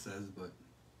know what this says, but...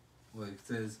 Well, it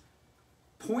says...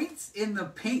 Points in the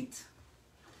paint.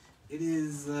 It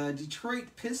is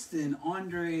Detroit Piston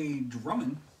Andre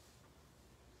Drummond.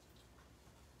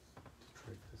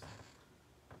 Detroit Piston.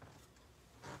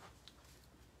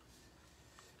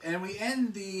 And we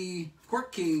end the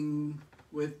Court King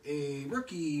with a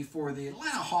rookie for the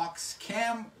Atlanta Hawks,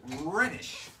 Cam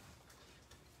Reddish.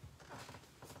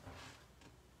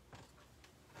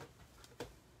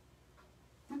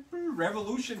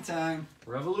 Revolution time.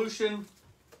 Revolution.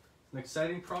 An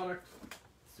exciting product.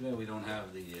 So yeah, we don't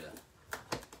have the... we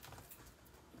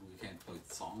can't play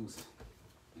songs.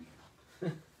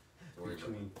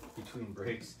 Between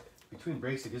breaks. Between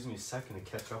breaks, it gives me a second to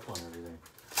catch up on everything.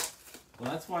 Well,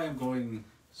 that's why I'm going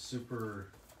super...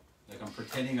 Like, I'm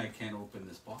pretending I can't open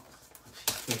this box.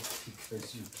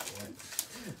 Because you can't.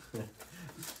 You're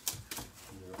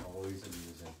always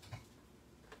amusing.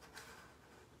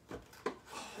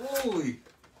 Holy!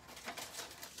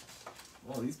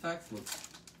 Well, these packs look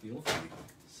feel funny.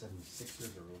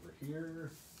 76ers are over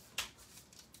here.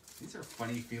 These are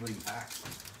funny feeling packs.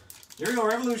 Here we go,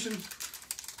 Revolution.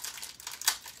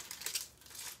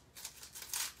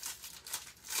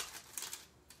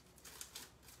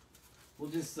 We'll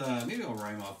just, maybe I'll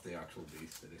rhyme off the actual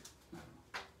base today. I don't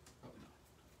know. Probably not.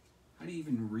 How do you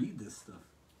even read this stuff?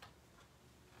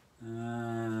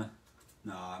 No,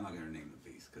 I'm not going to name the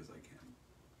base because I can't.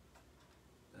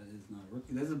 That is not a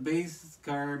rookie. That's a base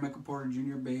card. Michael Porter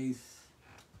Jr. base.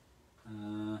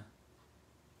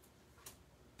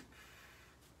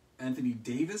 Anthony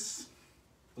Davis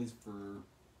plays for,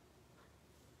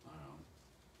 I don't know,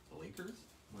 the Lakers.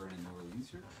 We're in New Orleans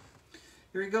here.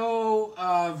 Here we go.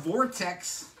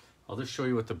 Vortex. I'll just show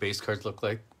you what the base cards look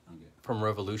like from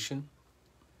Revolution.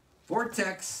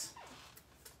 Vortex.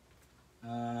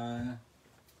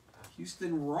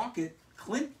 Houston Rocket.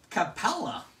 Clint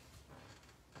Capella.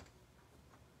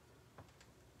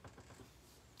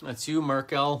 That's you,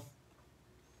 Mark L.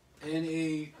 And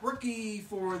a rookie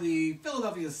for the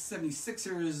Philadelphia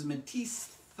 76ers,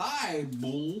 Matisse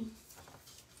Thybulle.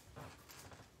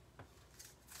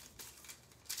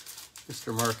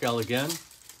 Mr. Mark L again.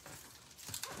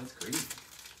 That's crazy.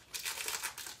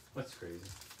 What's crazy?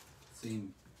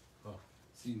 Seeing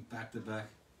back to back.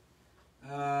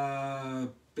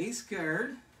 Base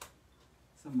card.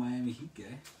 Some Miami Heat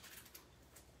guy.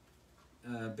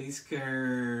 Base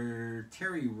card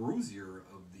Terry Rozier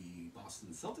of the Boston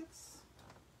Celtics.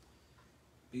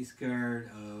 Base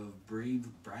card of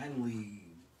Bradley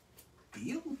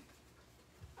Beal.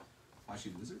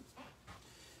 Washington Wizards.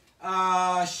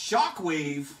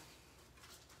 Shockwave.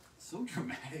 So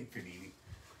dramatic, Panini.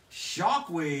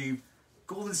 Shockwave.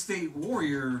 Golden State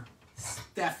Warrior.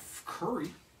 Steph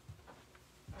Curry.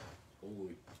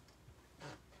 Holy.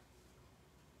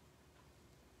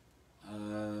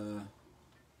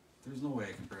 There's no way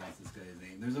I can pronounce this guy's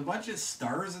name. There's a bunch of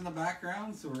stars in the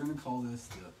background, so we're going to call this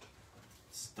the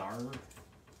starry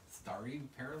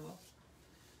parallel.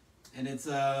 And it's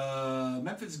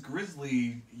Memphis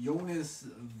Grizzly Jonas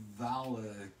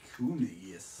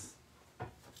Valanciunas.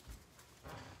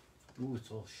 Ooh,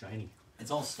 it's all shiny. It's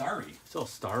all starry. It's all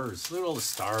stars. Look at all the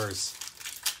stars.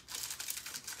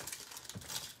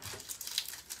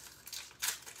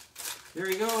 There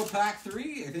you go, pack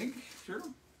 3, I think. Sure.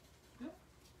 Yeah.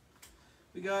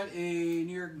 We got a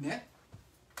New York Net,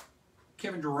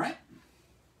 Kevin Durant.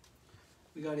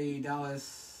 We got a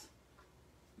Dallas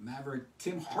Maverick,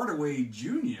 Tim Hardaway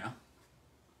Jr.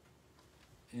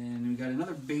 And we got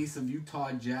another base of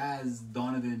Utah Jazz,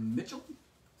 Donovan Mitchell.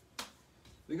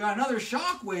 We got another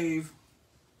Shockwave.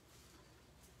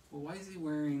 Well, why is he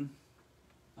wearing...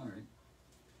 All right.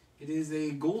 It is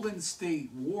a Golden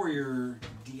State Warrior,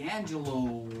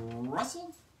 D'Angelo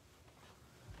Russell.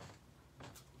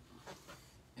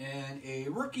 And a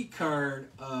rookie card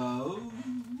of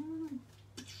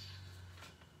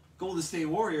Golden State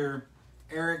Warrior,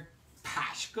 Eric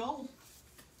Paschall.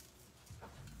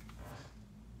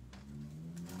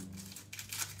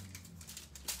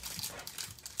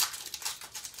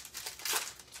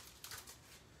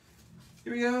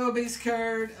 Here we go, base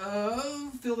card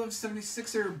of Philadelphia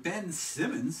 76er Ben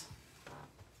Simmons.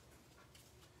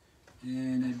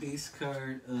 And a base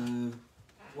card of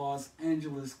Los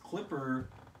Angeles Clipper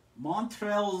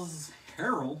Montrezl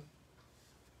Harrell.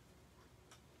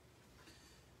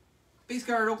 Base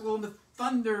card Oklahoma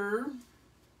Thunder.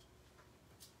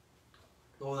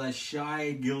 Oh, that's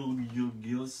Shai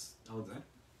Gilgeous. How was that?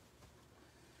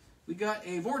 We got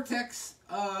a Vortex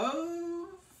of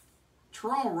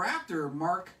Toronto Raptor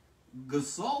Mark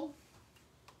Gasol.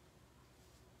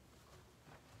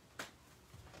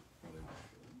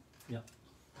 Yep.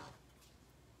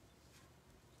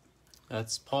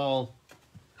 That's Paul.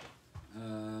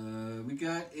 We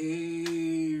got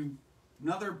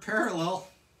another parallel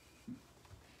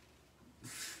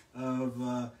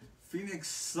of Phoenix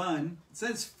Sun. It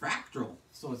says fractal,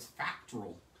 so it's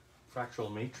factoral.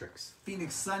 Fractal Matrix.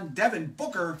 Phoenix Sun, Devin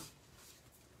Booker.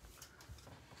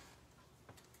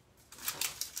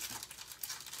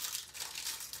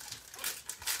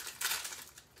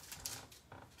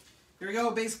 Here we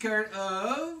go, base card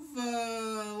of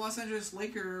Los Angeles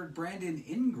Laker Brandon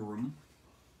Ingram.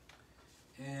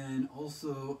 And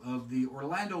also of the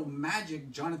Orlando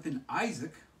Magic Jonathan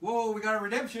Isaac. Whoa, we got a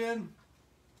redemption.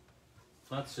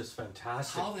 That's just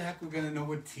fantastic. How the heck are we going to know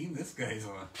what team this guy's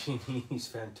on? He's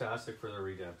fantastic for the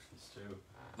redemptions, too.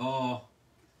 Oh,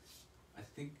 I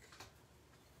think,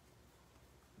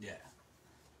 yeah.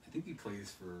 I think he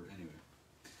plays for, anyway.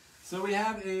 So we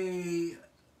have a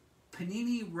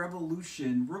Panini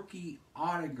Revolution rookie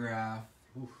autograph.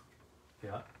 Oof.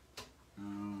 Yeah.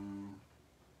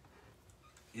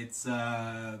 It's,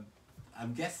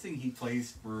 I'm guessing he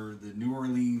plays for the New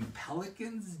Orleans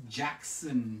Pelicans,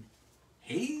 Jackson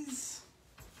Hayes.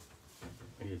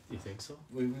 You think so?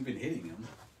 We've been hitting him.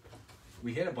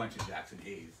 We hit a bunch of Jackson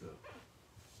Hayes, so.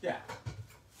 Yeah.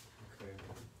 Okay.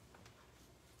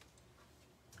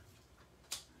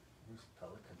 Where's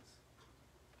Pelicans?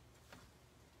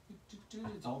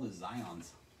 It's all the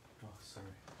Zions. Oh, sorry.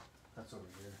 That's over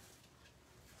here.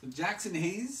 So Jackson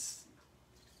Hayes.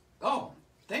 Oh,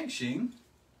 thanks, Shane.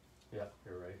 Yeah,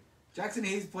 you're right. Jackson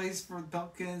Hayes plays for the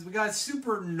Pelicans. We got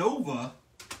Supernova.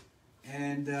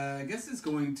 And I guess it's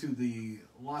going to the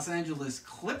Los Angeles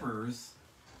Clippers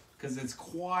because it's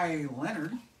Kawhi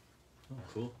Leonard. Oh,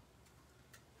 cool.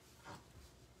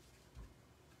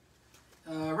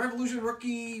 Revolution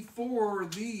rookie for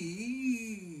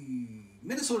the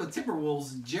Minnesota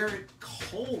Timberwolves, Jarrett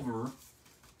Culver.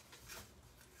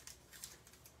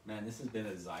 Man, this has been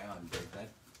a Zion break. That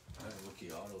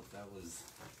rookie auto, that was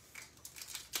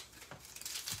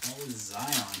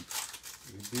Zion.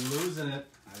 You'd be losing it.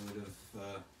 I would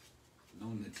have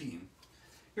known the team.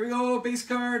 Here we go, base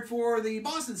card for the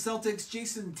Boston Celtics,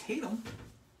 Jason Tatum.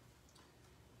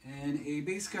 And a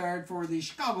base card for the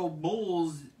Chicago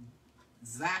Bulls,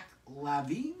 Zach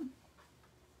LaVine.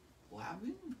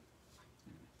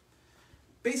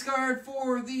 Base card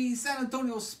for the San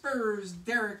Antonio Spurs,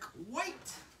 Derek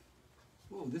White.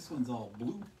 Whoa, this one's all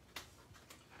blue.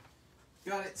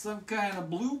 Got it, some kind of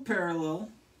blue parallel.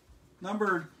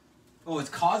 Numbered, oh, it's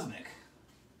cosmic.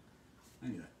 I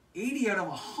knew that. 80 out of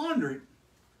 100.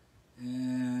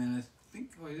 And I think,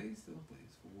 oh, he still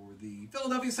plays for the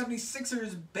Philadelphia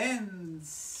 76ers, Ben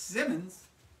Simmons.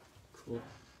 Cool.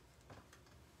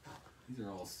 These are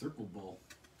all circle ball.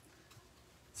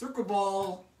 Circle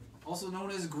ball, also known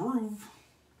as groove.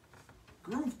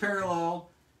 Groove parallel.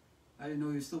 I didn't know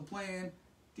he was still playing.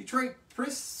 Detroit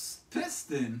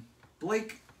Piston,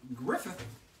 Blake Griffin,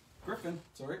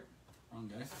 sorry. Wrong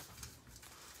guy.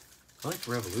 I like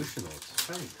Revolution though. It's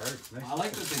shiny cards. Nice. I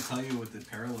like that they tell you what the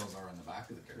parallels are on the back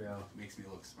of the card. Yeah. It makes me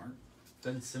look smart.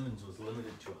 Ben Simmons was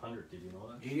limited to 100. Did you know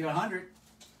that? 80 out of 100.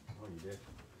 Oh, you did.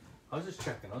 I was just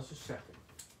checking.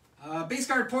 Base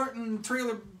card Portland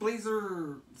Trailer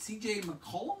Blazer CJ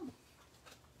McCollum.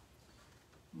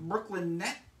 Brooklyn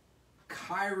Net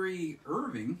Kyrie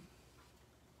Irving.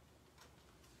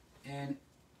 And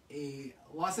a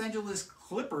Los Angeles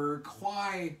Clipper,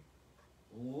 Kawhi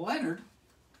Leonard.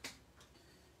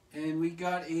 And we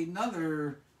got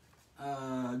another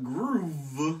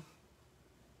Groove.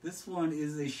 This one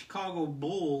is a Chicago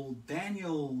Bull,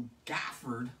 Daniel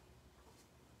Gafford.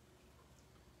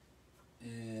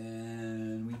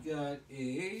 And we got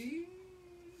a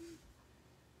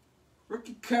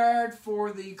rookie card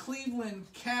for the Cleveland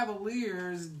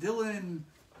Cavaliers, Dylan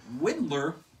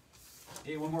Windler.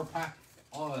 Hey, one more pack.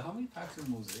 Oh, how many packs are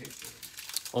Mosaic there?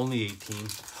 Only 18.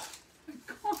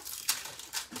 God.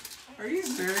 Are you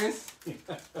serious?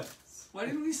 Yes. Why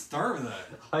didn't we start with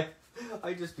that?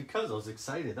 I just, because I was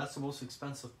excited. That's the most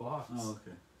expensive box. Oh,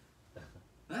 okay.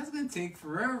 That's going to take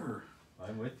forever.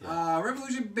 I'm with you.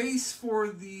 Revolution base for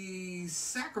the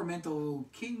Sacramento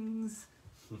Kings.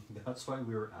 That's why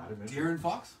we were adamant De'Aaron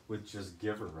Fox? with just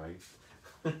give her, right?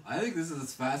 I think this is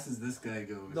as fast as this guy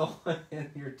goes. No, and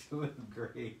you're doing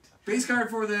great. Base card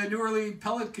for the New Orleans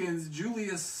Pelicans,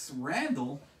 Julius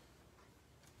Randle.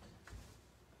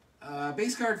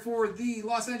 Base card for the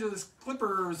Los Angeles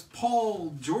Clippers,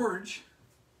 Paul George.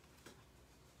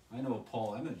 I know a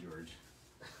Paul and a George.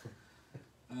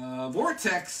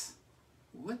 Vortex.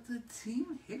 What the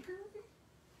team? Hickory?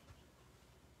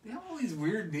 They have all these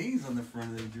weird names on the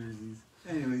front of their jerseys.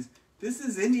 Anyways, this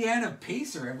is Indiana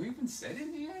Pacer. Have we even said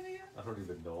Indiana yet? I don't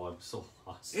even know. I'm so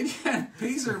lost. Indiana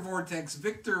Pacer Vortex,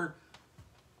 Victor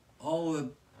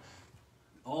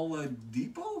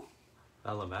Oladipo?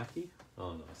 Alamaki?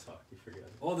 Oh, no, it's hockey. Forget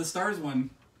it. Oh, the Stars one.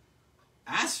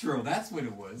 Astro, that's what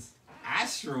it was.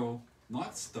 Astro,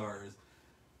 not Stars.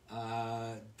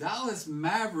 Dallas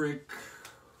Maverick,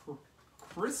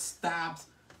 Kristaps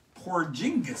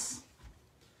Porzingis.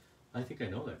 I think I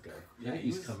know that guy. Yeah, Yeah, he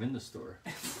he's was- come in the store.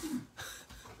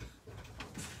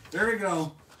 There we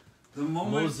go. The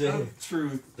moment Mosaic. of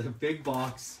truth. The big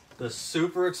box. The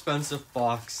super expensive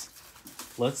box.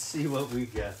 Let's see what we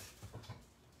get.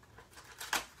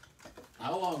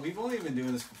 How long? We've only been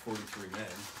doing this for 43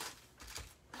 minutes.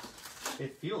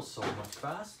 It feels so much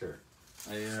faster.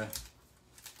 I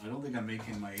don't think I'm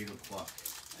making my 8 o'clock.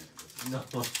 No,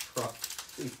 probably not.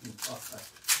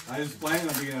 I was planning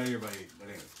on being out of here by 8, but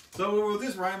anyway. So we'll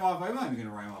just rhyme off. I'm not even going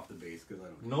to rhyme off the bass because I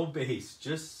don't No base,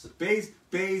 just Bass,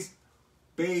 bass,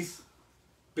 bass,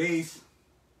 bass.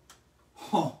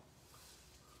 Oh.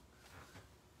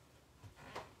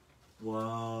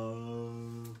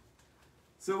 Wow.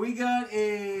 So we got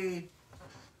a...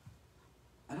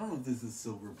 I don't know if this is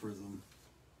Silver Prism.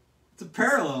 It's a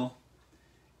parallel.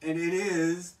 And it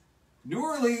is New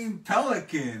Orleans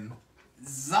Pelican,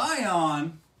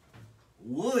 Zion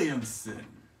Williamson.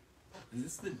 Is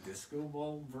this the disco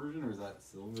ball version or is that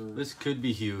silver? this could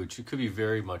be huge. It could be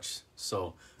very much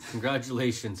so.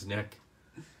 Congratulations, Nick.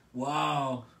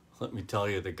 Wow. Let me tell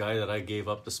you, the guy that I gave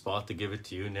up the spot to give it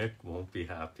to you, Nick, won't be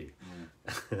happy.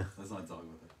 Let's not talk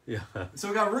about that. Yeah, So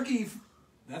we got rookie.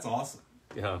 That's awesome.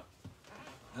 yeah.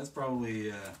 That's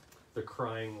probably The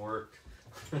crying worked.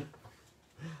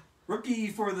 rookie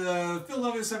for the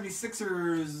Philadelphia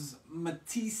 76ers,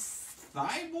 Matisse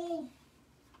Thybulle.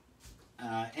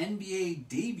 NBA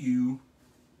debut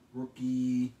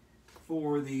rookie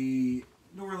for the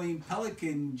New Orleans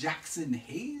Pelican, Jackson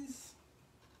Hayes.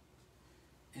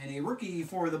 And a rookie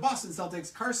for the Boston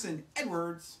Celtics, Carson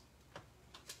Edwards.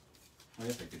 I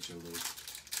guess I could show those.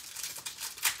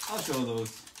 I'll show those.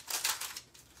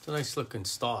 It's a nice looking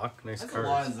stock. Nice That's card. a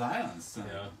lot of Zion stuff.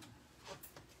 Yeah.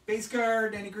 Base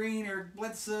card, Danny Green, Eric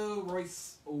Bledsoe,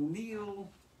 Royce O'Neal,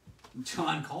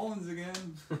 John Collins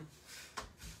again.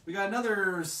 We got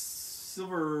another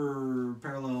silver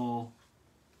parallel.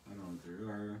 I don't know what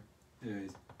they are.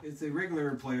 Anyways, it's a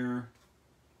regular player.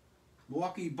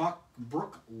 Milwaukee Buck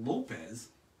Brooke Lopez.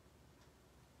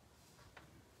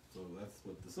 So that's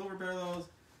what the silver parallels.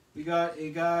 We got a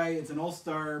guy, it's an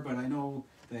all-star, but I know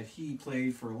that he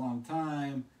played for a long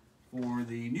time for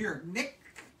the New York Knicks,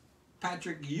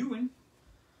 Patrick Ewing.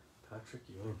 Patrick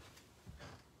Ewing.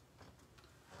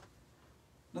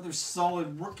 Another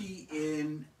solid rookie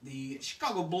in the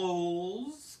Chicago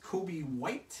Bulls, Kobe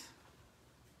White.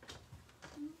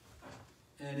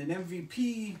 And an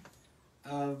MVP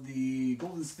of the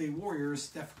Golden State Warriors,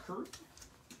 Steph Curry.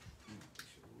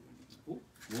 Oh,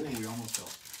 whoa, we almost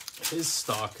fell. His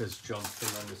stock has jumped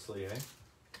tremendously, eh?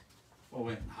 Well,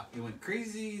 it went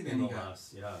crazy, then In he the got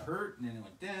last, yeah. hurt, and then it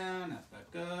went down, now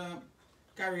it's back up.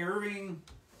 Kyrie Irving,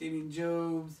 Damian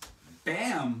Jones,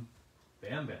 Bam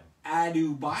Bam Bam.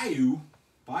 Adebayo,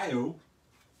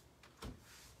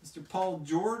 Mr. Paul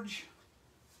George.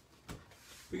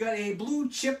 We got a blue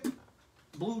chips,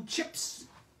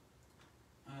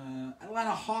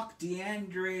 Atlanta Hawk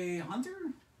DeAndre Hunter.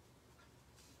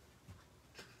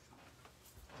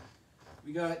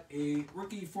 We got a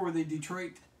rookie for the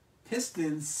Detroit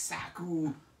Pistons,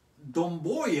 Saku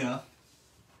Domboya.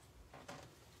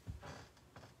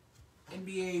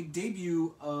 NBA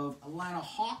debut of Atlanta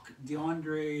Hawk,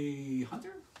 DeAndre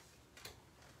Hunter.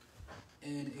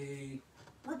 And a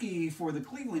rookie for the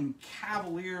Cleveland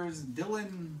Cavaliers,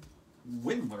 Dylan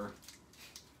Windler.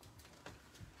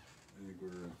 I think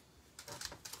we're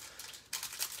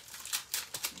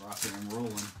rocking and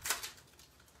rolling.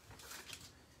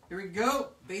 Here we go.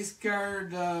 Base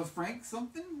card Frank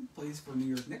something. Plays for New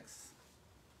York Knicks.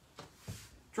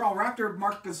 Toronto Raptor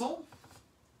Marc Gasol.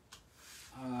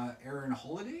 Aaron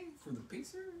Holiday for the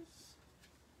Pacers.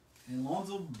 And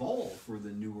Lonzo Ball for the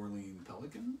New Orleans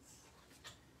Pelicans.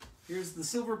 Here's the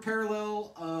silver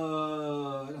parallel.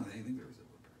 I don't think there were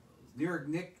silver parallels. New York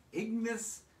Knicks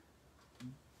Ignas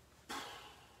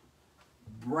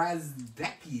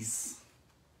Brazdakis.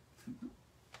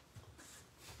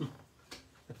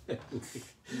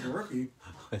 He's a rookie.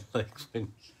 I like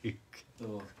when you...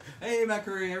 So, hey, Matt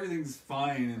Curry, everything's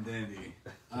fine and dandy.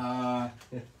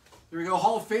 Here we go,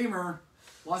 Hall of Famer,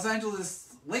 Los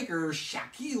Angeles Lakers,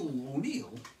 Shaquille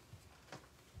O'Neal.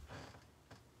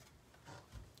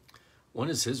 When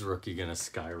is his rookie going to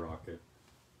skyrocket?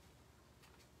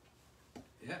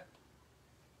 Yeah.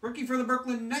 Rookie for the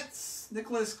Brooklyn Nets,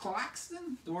 Nicholas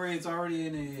Claxton. Don't worry, it's already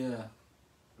in a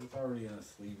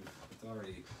sleeve. It's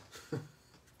already...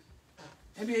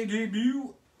 NBA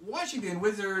debut, Washington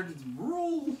Wizards,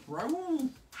 Raul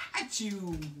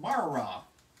Hachimura.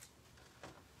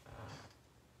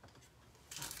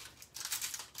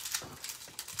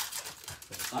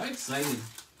 I'm excited.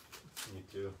 Me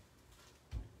too.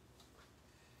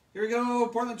 Here we go,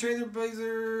 Portland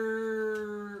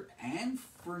Trailblazer,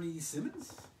 Anthony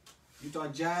Simmons. Utah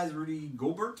Jazz, Rudy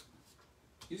Gobert.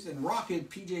 Houston Rocket,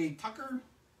 PJ Tucker.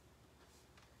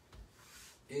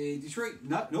 A Detroit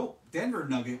Denver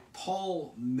Nugget,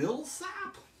 Paul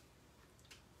Millsap.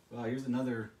 Wow, here's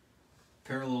another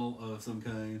parallel of some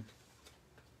kind.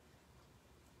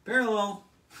 Parallel.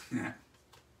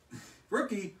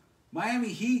 Rookie,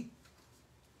 Miami Heat,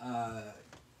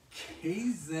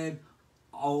 KZ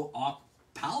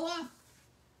Okpala?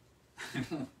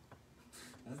 That's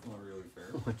not really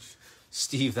fair.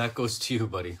 Steve, that goes to you,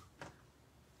 buddy.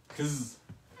 Cause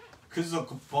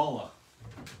Okpala.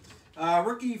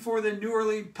 Rookie for the New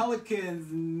Orleans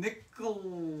Pelicans,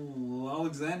 Nickel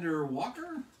Alexander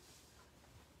Walker.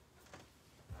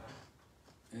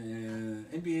 And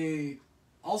NBA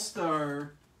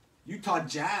All-Star Utah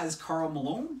Jazz, Karl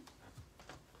Malone.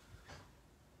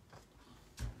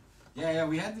 Yeah,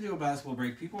 we had to do a basketball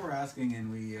break. People were asking,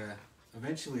 and we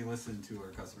eventually listened to our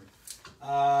customers.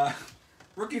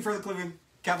 Rookie for the Cleveland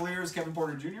Cavaliers, Kevin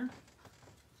Porter Jr.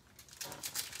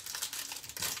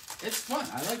 It's fun.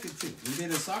 I like it too. We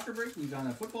did a soccer break. We've done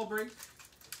a football break.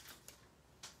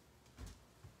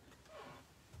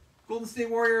 Golden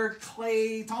State Warrior,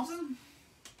 Klay Thompson.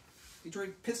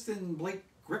 Detroit Piston, Blake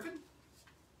Griffin.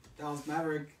 Dallas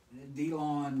Maverick,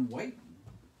 Delon White.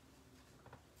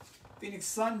 Phoenix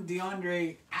Sun,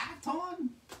 DeAndre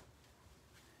Ayton.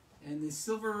 And the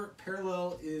silver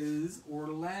parallel is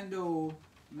Orlando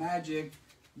Magic,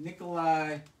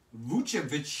 Nikolai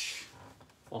Vucevic.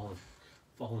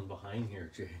 Falling behind here,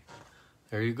 Jay.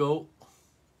 There you go.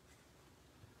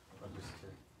 I'm just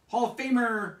kidding. Hall of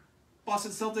Famer,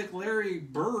 Boston Celtic, Larry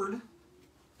Bird.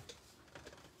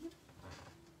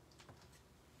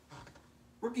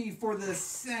 Rookie for the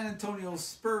San Antonio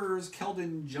Spurs,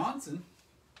 Keldon Johnson.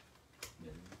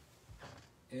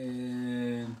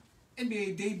 And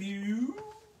NBA debut,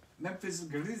 Memphis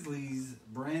Grizzlies,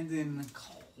 Brandon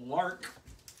Clark.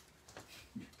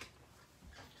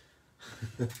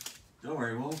 Don't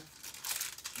worry, we'll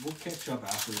catch up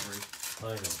after the break.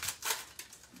 I know.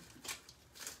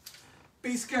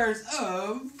 Base cards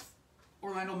of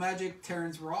Orlando Magic,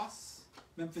 Terrence Ross.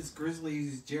 Memphis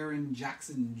Grizzlies, Jaren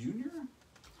Jackson Jr.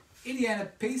 Indiana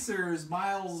Pacers,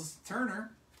 Miles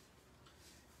Turner.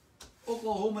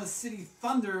 Oklahoma City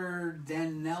Thunder,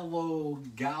 Danilo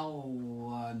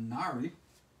Gallinari.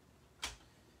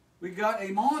 We got a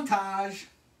montage.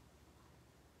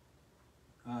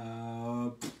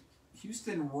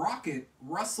 Houston Rocket,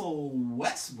 Russell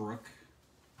Westbrook.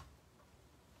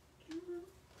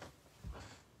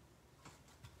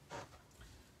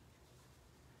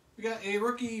 We got a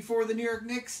rookie for the New York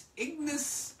Knicks,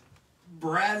 Ignas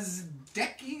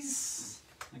Brazdakis.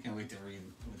 I can't wait to read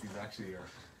what these actually are.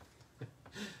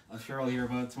 I'm sure I'll hear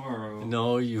about it tomorrow.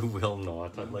 No, you will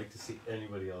not. I'd like to see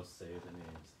anybody else say the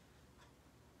names.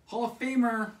 Hall of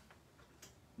Famer,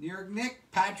 New York Knicks,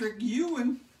 Patrick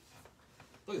Ewing.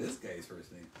 Look at this guy's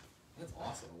first name. That's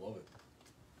awesome. I love it.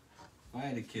 If I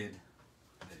had a kid,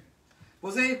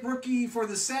 Mosaic rookie for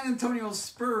the San Antonio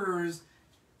Spurs,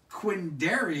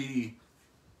 Quindary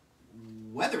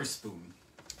Weatherspoon.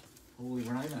 Holy,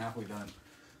 we're not even halfway done.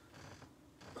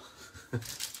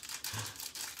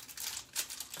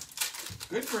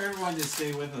 Good for everyone to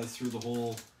stay with us through the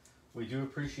whole. We do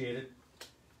appreciate it.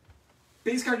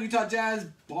 Base card Utah Jazz,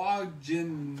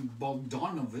 Bogdan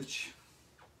Bogdanovic.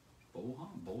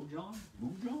 Bojan?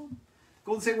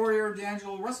 Golden State Warrior,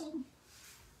 D'Angelo Russell.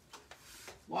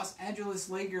 Los Angeles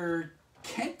Laker,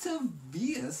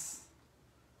 Kentavious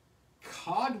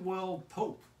Caldwell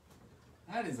Pope.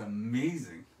 That is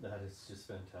amazing. That is just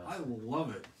fantastic. I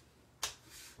love it.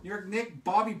 New York Knicks,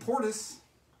 Bobby Portis.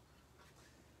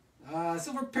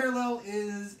 Silver parallel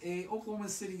is a Oklahoma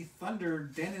City Thunder,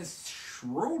 Dennis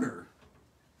Schroeder.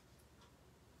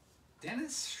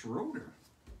 Dennis Schroeder.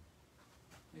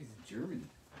 He's a German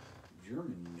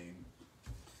name.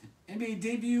 NBA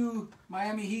debut,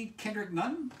 Miami Heat, Kendrick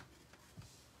Nunn.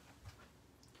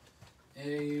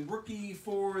 A rookie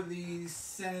for the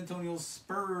San Antonio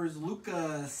Spurs,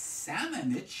 Luka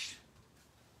Samanic.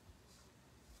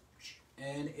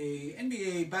 And a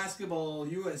NBA Basketball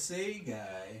USA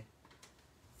guy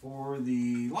for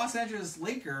the Los Angeles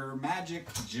Laker, Magic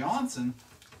Johnson.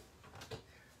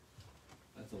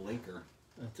 That's a Laker.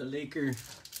 That's a Laker.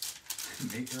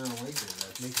 Maker a Laker.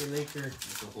 Make a Laker.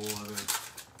 That's a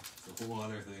whole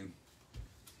other thing.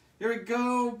 Here we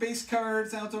go. Base card,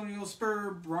 San Antonio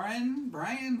Spur,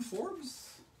 Brian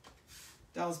Forbes.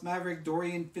 Dallas Maverick,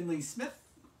 Dorian Finley-Smith.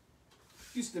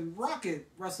 Houston Rocket,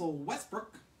 Russell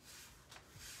Westbrook.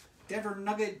 Denver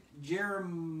Nugget,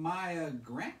 Jeremiah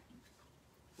Grant.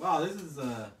 Wow, this is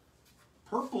a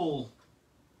purple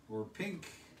or pink.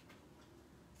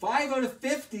 5 out of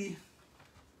 50.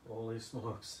 Holy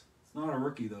smokes. It's not a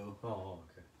rookie, though. Oh,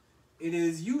 okay. It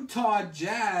is Utah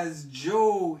Jazz,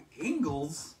 Joe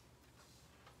Ingles.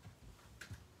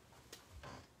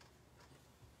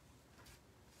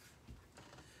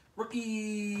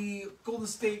 Rookie, Golden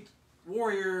State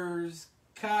Warriors,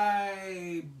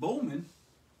 Kai Bowman.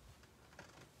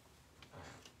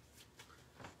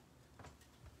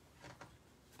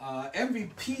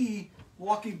 MVP,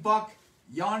 Milwaukee Buck,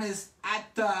 Giannis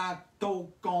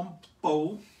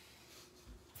Antetokounmpo.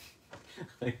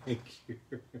 I think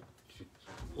you're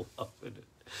loving it.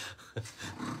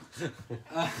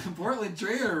 Portland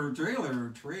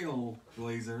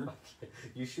Trailblazer.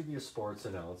 You should be a sports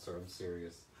announcer. I'm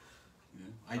serious.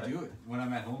 Yeah, I do it. When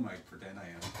I'm at home, I pretend I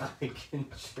am. I can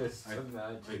just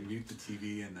imagine. I mute the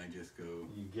TV and I just go.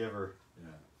 You give her.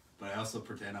 Yeah. But I also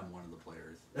pretend I'm one of the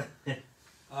players.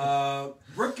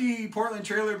 Rookie Portland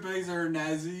Trailblazer,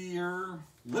 Nazir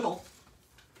Little.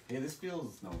 Hey, this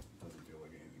feels... No, it doesn't feel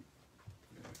like anything.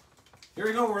 Yeah. Here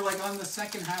we go. We're like on the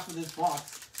second half of this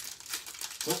box.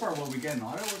 So far, what, we get an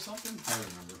auto or something? I don't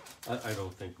remember. I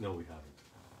don't think... No, we haven't.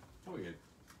 Oh, we did.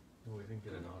 No, we didn't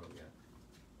get an auto yet.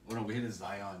 Oh, no, we hit a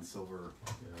Zion silver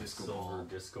disco silver ball.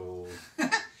 disco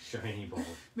shiny ball.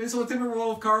 Minnesota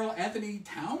Timberwolves, Karl Anthony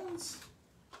Towns.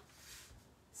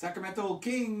 Sacramento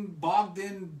King,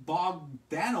 Bogdan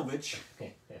Bogdanovic. I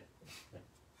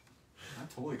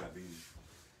totally got these.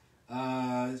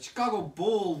 Chicago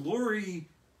Bull, Laurie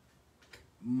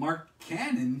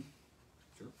Markkanen.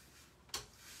 Sure.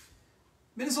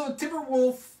 Minnesota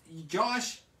Timberwolf,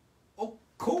 Josh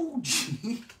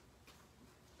Okogie.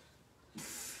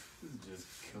 This is just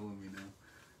killing me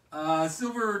now.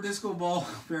 Silver Disco Ball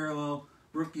parallel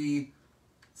rookie,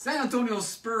 San Antonio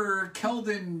Spur,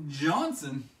 Keldon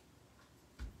Johnson.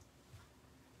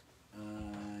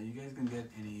 You guys gonna get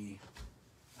any?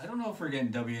 I don't know if we're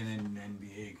getting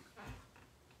WNBA.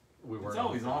 It's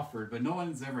always offered, but no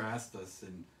one's ever asked us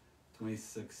in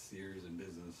 26 years in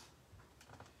business.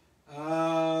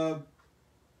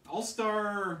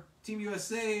 All-Star Team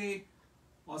USA,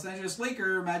 Los Angeles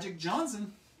Laker, Magic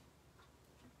Johnson.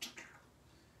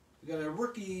 We got a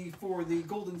rookie for the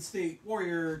Golden State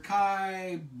Warrior,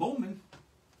 Kai Bowman.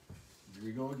 Here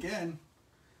we go again.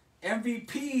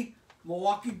 MVP,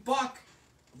 Milwaukee Buck,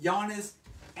 Giannis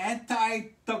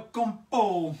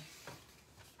Antetokounmpo.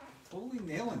 Totally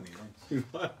nailing me.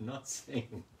 I'm not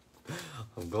saying.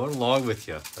 I'm going along with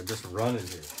you. I'm just running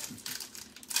here.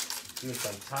 Doing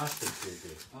fantastic,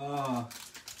 JJ.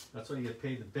 That's why you get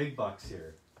paid the big bucks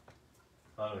here.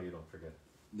 Oh, no, you don't forget.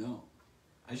 No.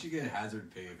 I should get hazard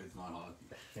pay if it's not hockey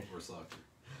or soccer.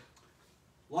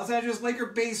 Los Angeles Laker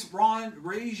base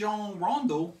Rajon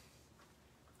Rondo.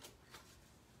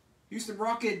 Houston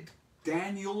Rocket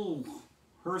Daniel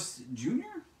Hurst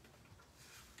Jr.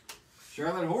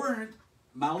 Charlotte Hornet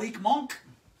Malik Monk.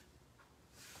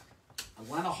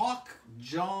 Atlanta Hawk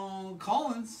John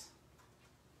Collins.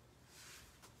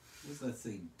 What does that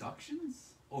say?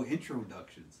 Ductions? Oh,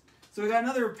 introductions. So we got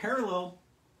another parallel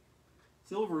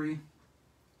silvery.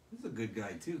 This is a good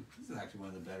guy too. This is actually one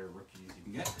of the better rookies you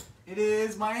can get. It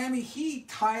is Miami Heat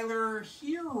Tyler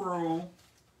Hero.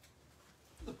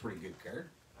 That's a pretty good card.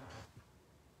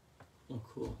 Oh,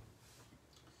 cool.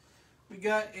 We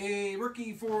got a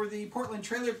rookie for the Portland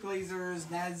Trail Blazers,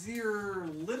 Nazir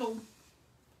Little.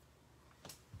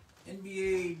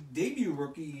 NBA debut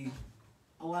rookie,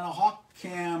 Atlanta Hawk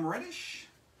Cam Reddish.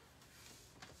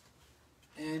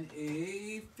 And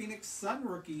a Phoenix Sun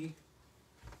rookie,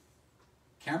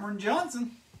 Cameron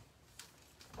Johnson.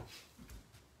 There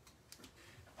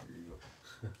you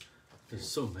go. There's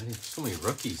so many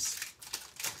rookies.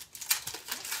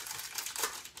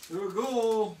 There we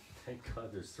go. Thank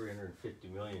God there's 350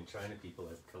 million China people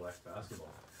that collect basketball.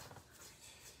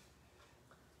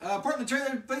 Portland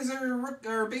Trail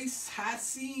Blazer base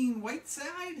Hassan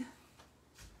Whiteside.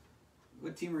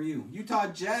 What team are you? Utah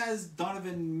Jazz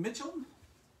Donovan Mitchell.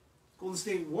 Golden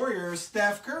State Warriors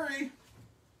Steph Curry.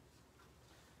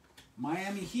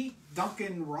 Miami Heat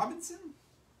Duncan Robinson.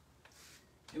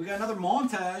 And we got another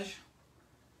montage.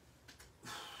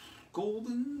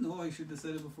 Golden. No, I should have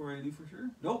said it before I knew for sure.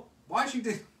 Nope.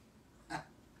 Washington.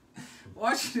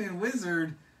 Washington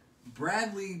Wizard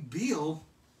Bradley Beal.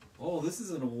 Oh, this is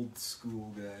an old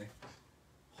school guy.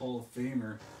 Hall of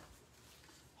Famer.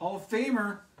 Hall of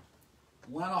Famer.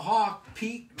 Atlanta Hawk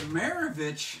Pete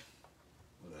Maravich.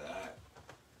 Look at that.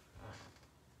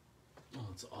 Oh,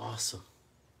 it's awesome.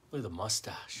 Look at the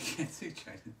mustache. Can't say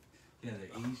China. Yeah,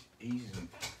 the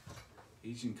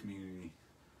Asian community.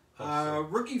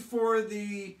 Rookie for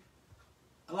the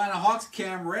Atlanta Hawks,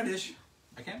 Cam Reddish.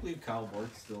 I can't believe Kyle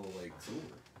Bork's still like silver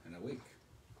and awake.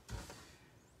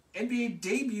 NBA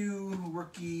debut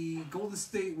rookie, Golden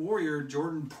State Warrior,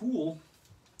 Jordan Poole.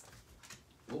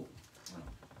 Oh, wow.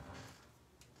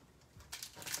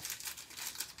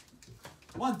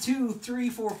 1, 2, 3,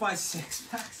 4, 5, 6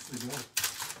 packs to go.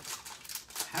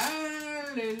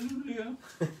 Hallelujah.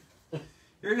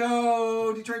 Here we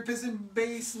go. Detroit Piston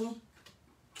base Luke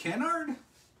Kennard.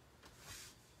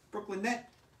 Brooklyn Net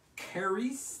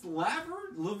Caris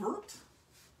Levert.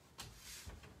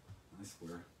 I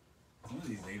swear. Some of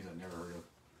these names I've never heard of.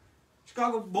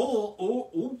 Chicago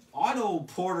Bull Otto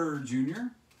Porter Jr. There's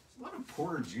a lot of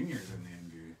Porter Juniors in the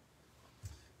NBA.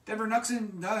 Denver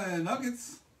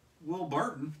Nuggets Will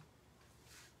Barton.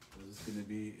 Is this going to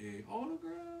be a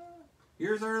autograph?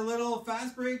 Here's our little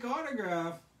fast break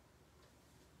autograph.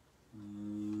 I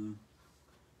don't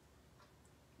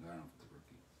know if it's a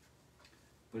rookie.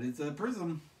 But it's a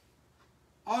Prism.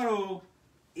 Auto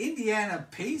Indiana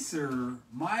Pacer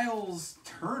Miles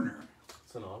Turner.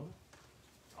 It's an auto?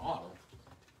 Auto.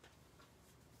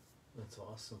 That's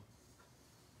awesome.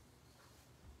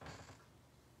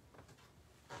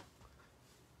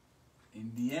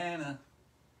 Indiana.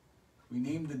 We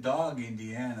named the dog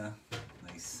Indiana.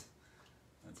 Nice.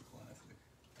 That's a classic.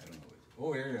 I don't know what.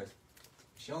 Oh, here it is.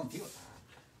 Sheldon Felix.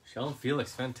 Sheldon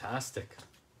Felix, fantastic.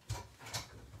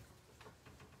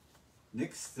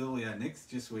 Nick's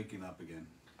just waking up again.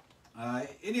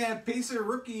 Indiana Pacer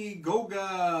rookie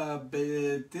Goga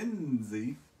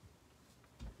Betinzi.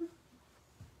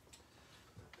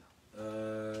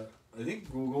 I think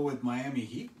we'll go with Miami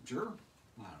Heat. Sure.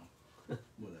 I don't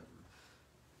know.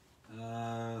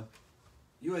 Whatever.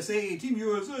 USA, Team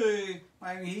USA,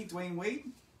 Miami Heat, Dwayne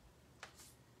Wade.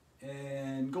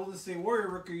 And Golden State Warrior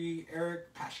rookie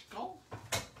Eric Paschal.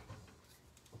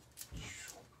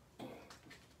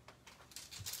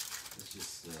 Let's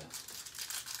just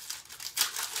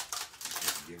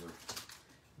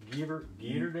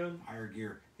Gear done? Higher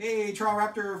gear. Hey, Toronto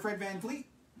Raptor Fred VanVleet.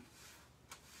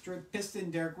 Detroit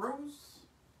Piston Derrick Rose.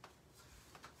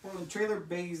 Portland Trailer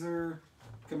Blazer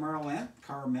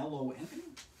Carmelo Anthony.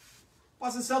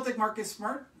 Boston Celtic Marcus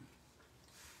Smart.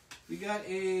 We got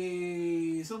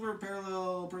a silver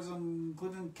parallel prism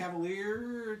Cleveland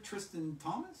Cavalier Tristan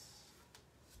Thomas.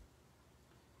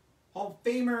 Hall of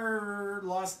Famer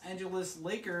Los Angeles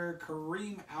Laker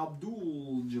Kareem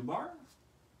Abdul-Jabbar.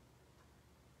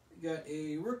 We got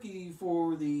a rookie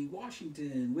for the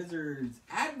Washington Wizards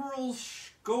Admiral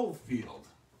Schofield.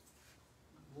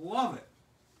 Love it.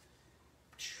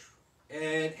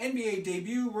 And NBA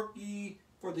debut rookie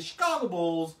for the Chicago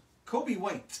Bulls Kobe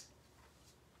White.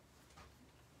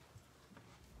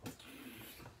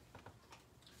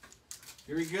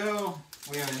 Here we go.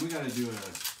 We got to do a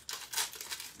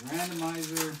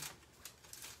randomizer.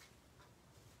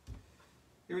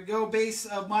 Here we go. Base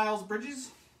of Miles Bridges.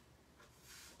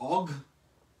 Og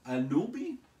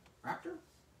Anunoby, Raptor.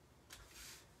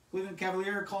 Cleveland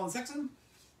Cavalier Colin Sexton.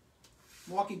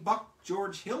 Milwaukee Buck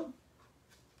George Hill.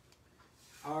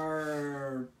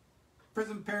 Our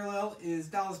Prism parallel is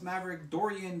Dallas Maverick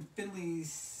Dorian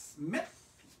Finley-Smith.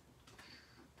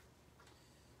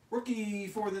 Rookie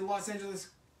for the Los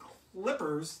Angeles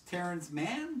Clippers, Terrence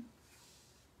Mann.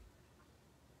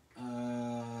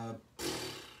 I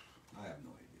have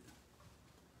no idea.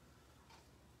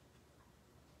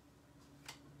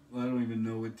 Well, I don't even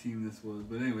know what team this was.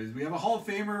 But anyways, we have a Hall of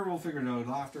Famer. We'll figure it out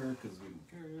after because we don't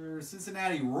care.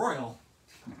 Cincinnati Royal.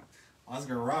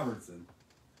 Oscar Robertson.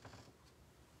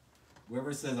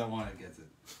 Whoever says I want it gets it.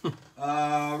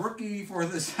 Rookie for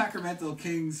the Sacramento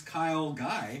Kings, Kyle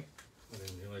Guy. I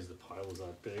didn't realize the pile was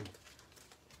that big.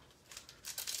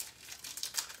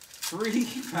 3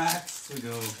 packs to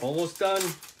go. Almost done.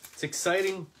 It's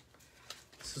exciting.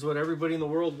 This is what everybody in the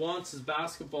world wants, is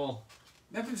basketball.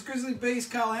 Memphis Grizzlies base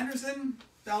Kyle Anderson.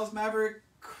 Dallas Maverick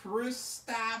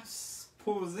Kristaps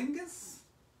Porzingis.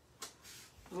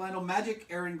 Orlando Magic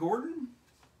Aaron Gordon.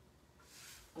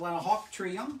 Atlanta Hawk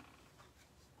Trae Young.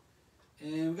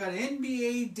 And we've got an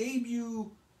NBA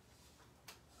debut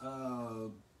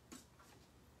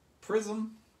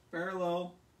Prism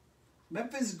parallel.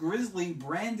 Memphis Grizzly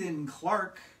Brandon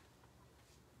Clark.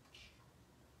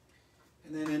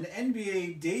 And then an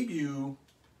NBA debut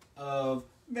of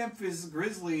Memphis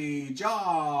Grizzly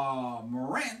Ja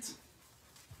Morant.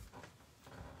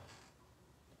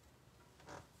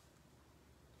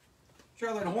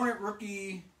 Charlotte Hornet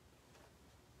rookie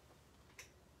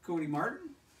Cody Martin.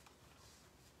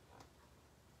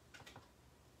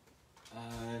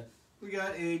 We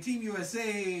got a Team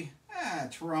USA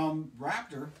Toronto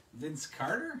Raptor Vince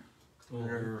Carter.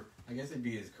 Or I guess it'd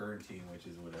be his current team, which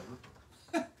is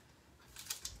whatever.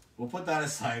 We'll put that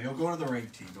aside. He'll go to the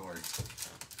right team, don't worry.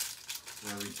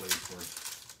 Wherever he plays for.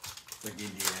 Like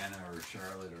Indiana or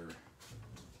Charlotte or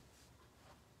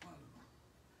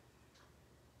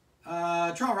I don't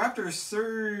know. Toronto Raptors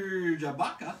Serge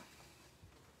Ibaka.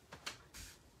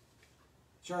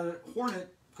 Charlotte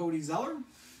Hornet Cody Zeller.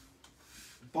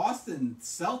 Boston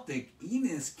Celtic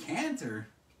Enes Kanter.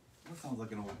 That sounds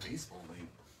like an old baseball name.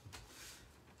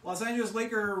 Los Angeles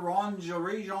Laker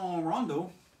Rajon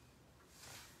Rondo.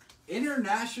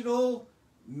 International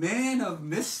Man of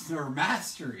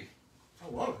Mastery. I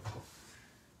love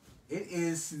it. It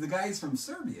is the guys from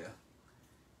Serbia.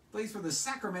 Plays for the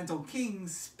Sacramento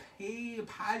Kings.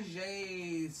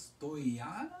 Paje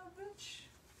Stojanovic.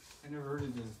 I never heard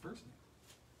of his first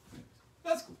name.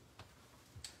 That's cool.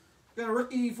 Got a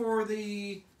rookie for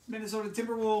the Minnesota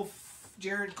Timberwolves,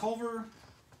 Jared Culver.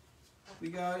 We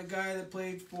got a guy that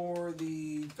played for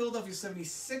the Philadelphia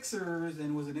 76ers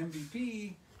and was an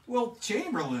MVP, Wilt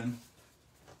Chamberlain.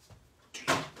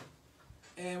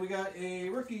 And we got a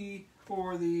rookie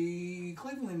for the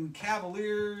Cleveland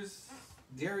Cavaliers,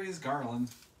 Darius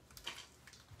Garland.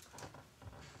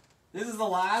 This is the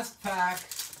last pack.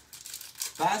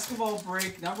 Basketball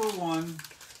break number 1. 1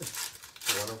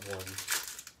 of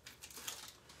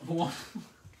 1.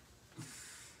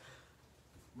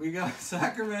 We got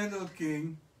Sacramento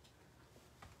King.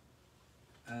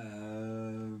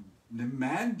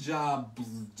 Nemanja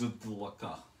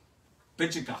Bjelica.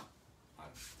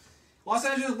 Los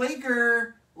Angeles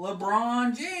Laker,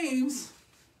 LeBron James.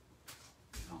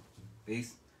 No,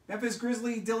 base. Memphis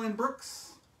Grizzly, Dylan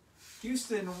Brooks.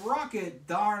 Houston Rocket,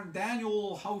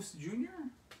 Daniel House Jr.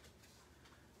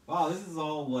 Wow, this is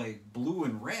all like blue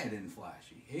and red and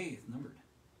flashy. Hey, it's numbered.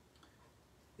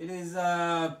 It is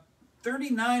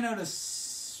 39 out of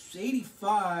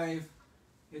 85.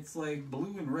 It's like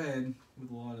blue and red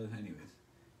with a lot of, anyways.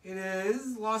 It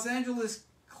is Los Angeles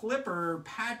Clipper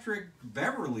Patrick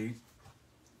Beverly.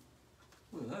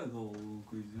 Look, that is a little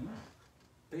crazy.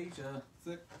 Beja.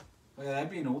 Oh yeah, that'd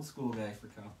be an old school guy for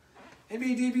Kyle.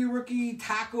 NBA debut rookie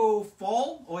Taco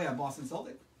Fall. Oh yeah, Boston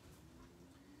Celtic.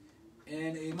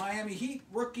 And a Miami Heat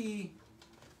rookie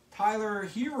Tyler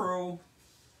Hero.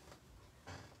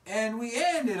 And we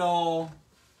end it all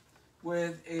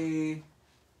with a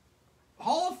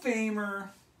Hall of Famer,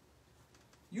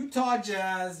 Utah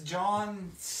Jazz,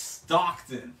 John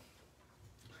Stockton.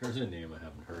 Here's a name I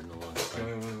haven't heard in a long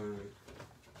time. Wait.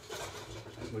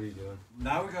 What are you doing?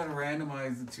 Now we got to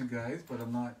randomize the two guys, but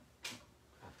I'm not.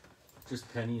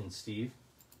 Just Penny and Steve.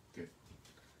 Good.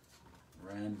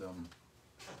 Random.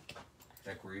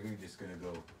 Heck, we're even just going to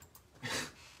go.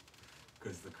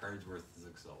 Because the card's worth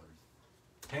 $6.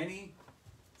 Penny,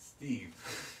 Steve.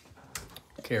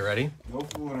 Okay, ready? No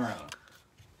fooling around.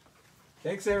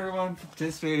 Thanks everyone for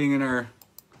participating in our...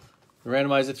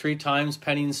 Randomize it 3 times.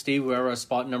 Penny and Steve, whoever has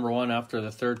spot number 1 after the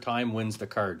 3rd time wins the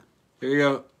card. Here you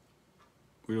go.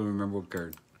 We don't remember what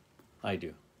card. I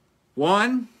do.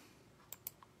 1,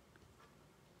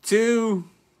 2.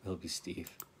 It'll be Steve.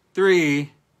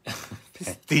 3.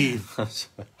 Steve.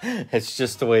 It's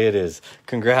just the way it is.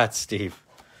 Congrats, Steve.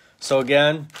 So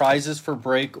again, prizes for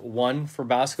break 1 for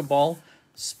basketball.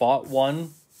 Spot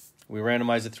 1, we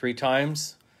randomize it 3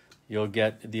 times. You'll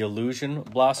get the Illusion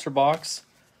Blaster Box.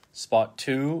 Spot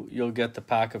 2, you'll get the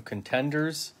pack of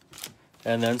Contenders.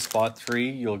 And then spot 3,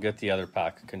 you'll get the other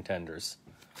pack of Contenders.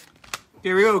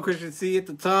 Here we go. Christian C at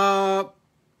the top.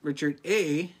 Richard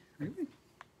A. Really?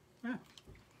 Yeah. At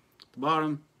the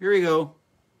bottom. Here we go.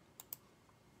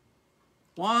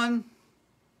 1,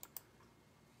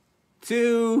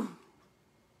 2,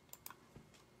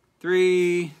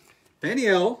 3. Penny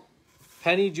L.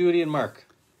 Penny, Judy, and Mark.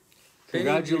 Penny,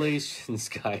 Congratulations,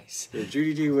 guys. Yeah,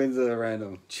 Judy G wins a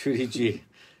random. Judy G.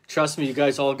 Trust me, you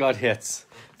guys all got hits.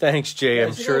 Thanks, Jay.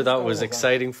 I'm sure that was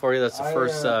exciting for you. That's the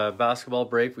first basketball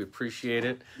break. We appreciate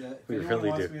it. Yeah, We if really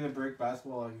anyone do. wants me to break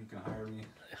basketball, you can hire me.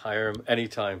 Hire him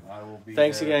anytime. I will be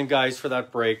Thanks there. again, guys, for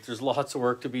that break. There's lots of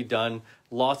work to be done.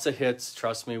 Lots of hits.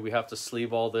 Trust me, we have to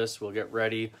sleeve all this. We'll get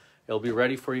ready. It'll be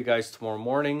ready for you guys tomorrow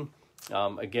morning.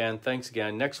 Again, thanks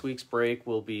again. Next week's break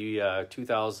will be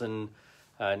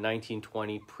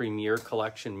 2019-20 Premier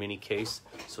Collection mini case.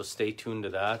 So stay tuned to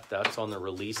that. That's on the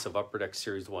release of Upper Deck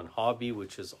Series 1 Hobby,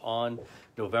 which is on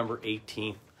November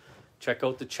 18th. Check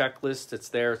out the checklist. It's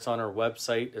there. It's on our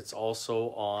website. It's also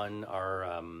on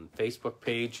our Facebook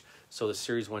page. So the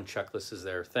Series 1 checklist is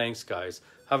there. Thanks, guys.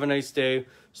 Have a nice day.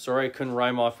 Sorry I couldn't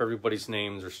rhyme off everybody's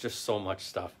names. There's just so much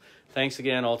stuff. Thanks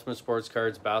again, Ultimate Sports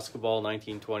Cards Basketball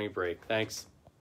 1920 break. Thanks.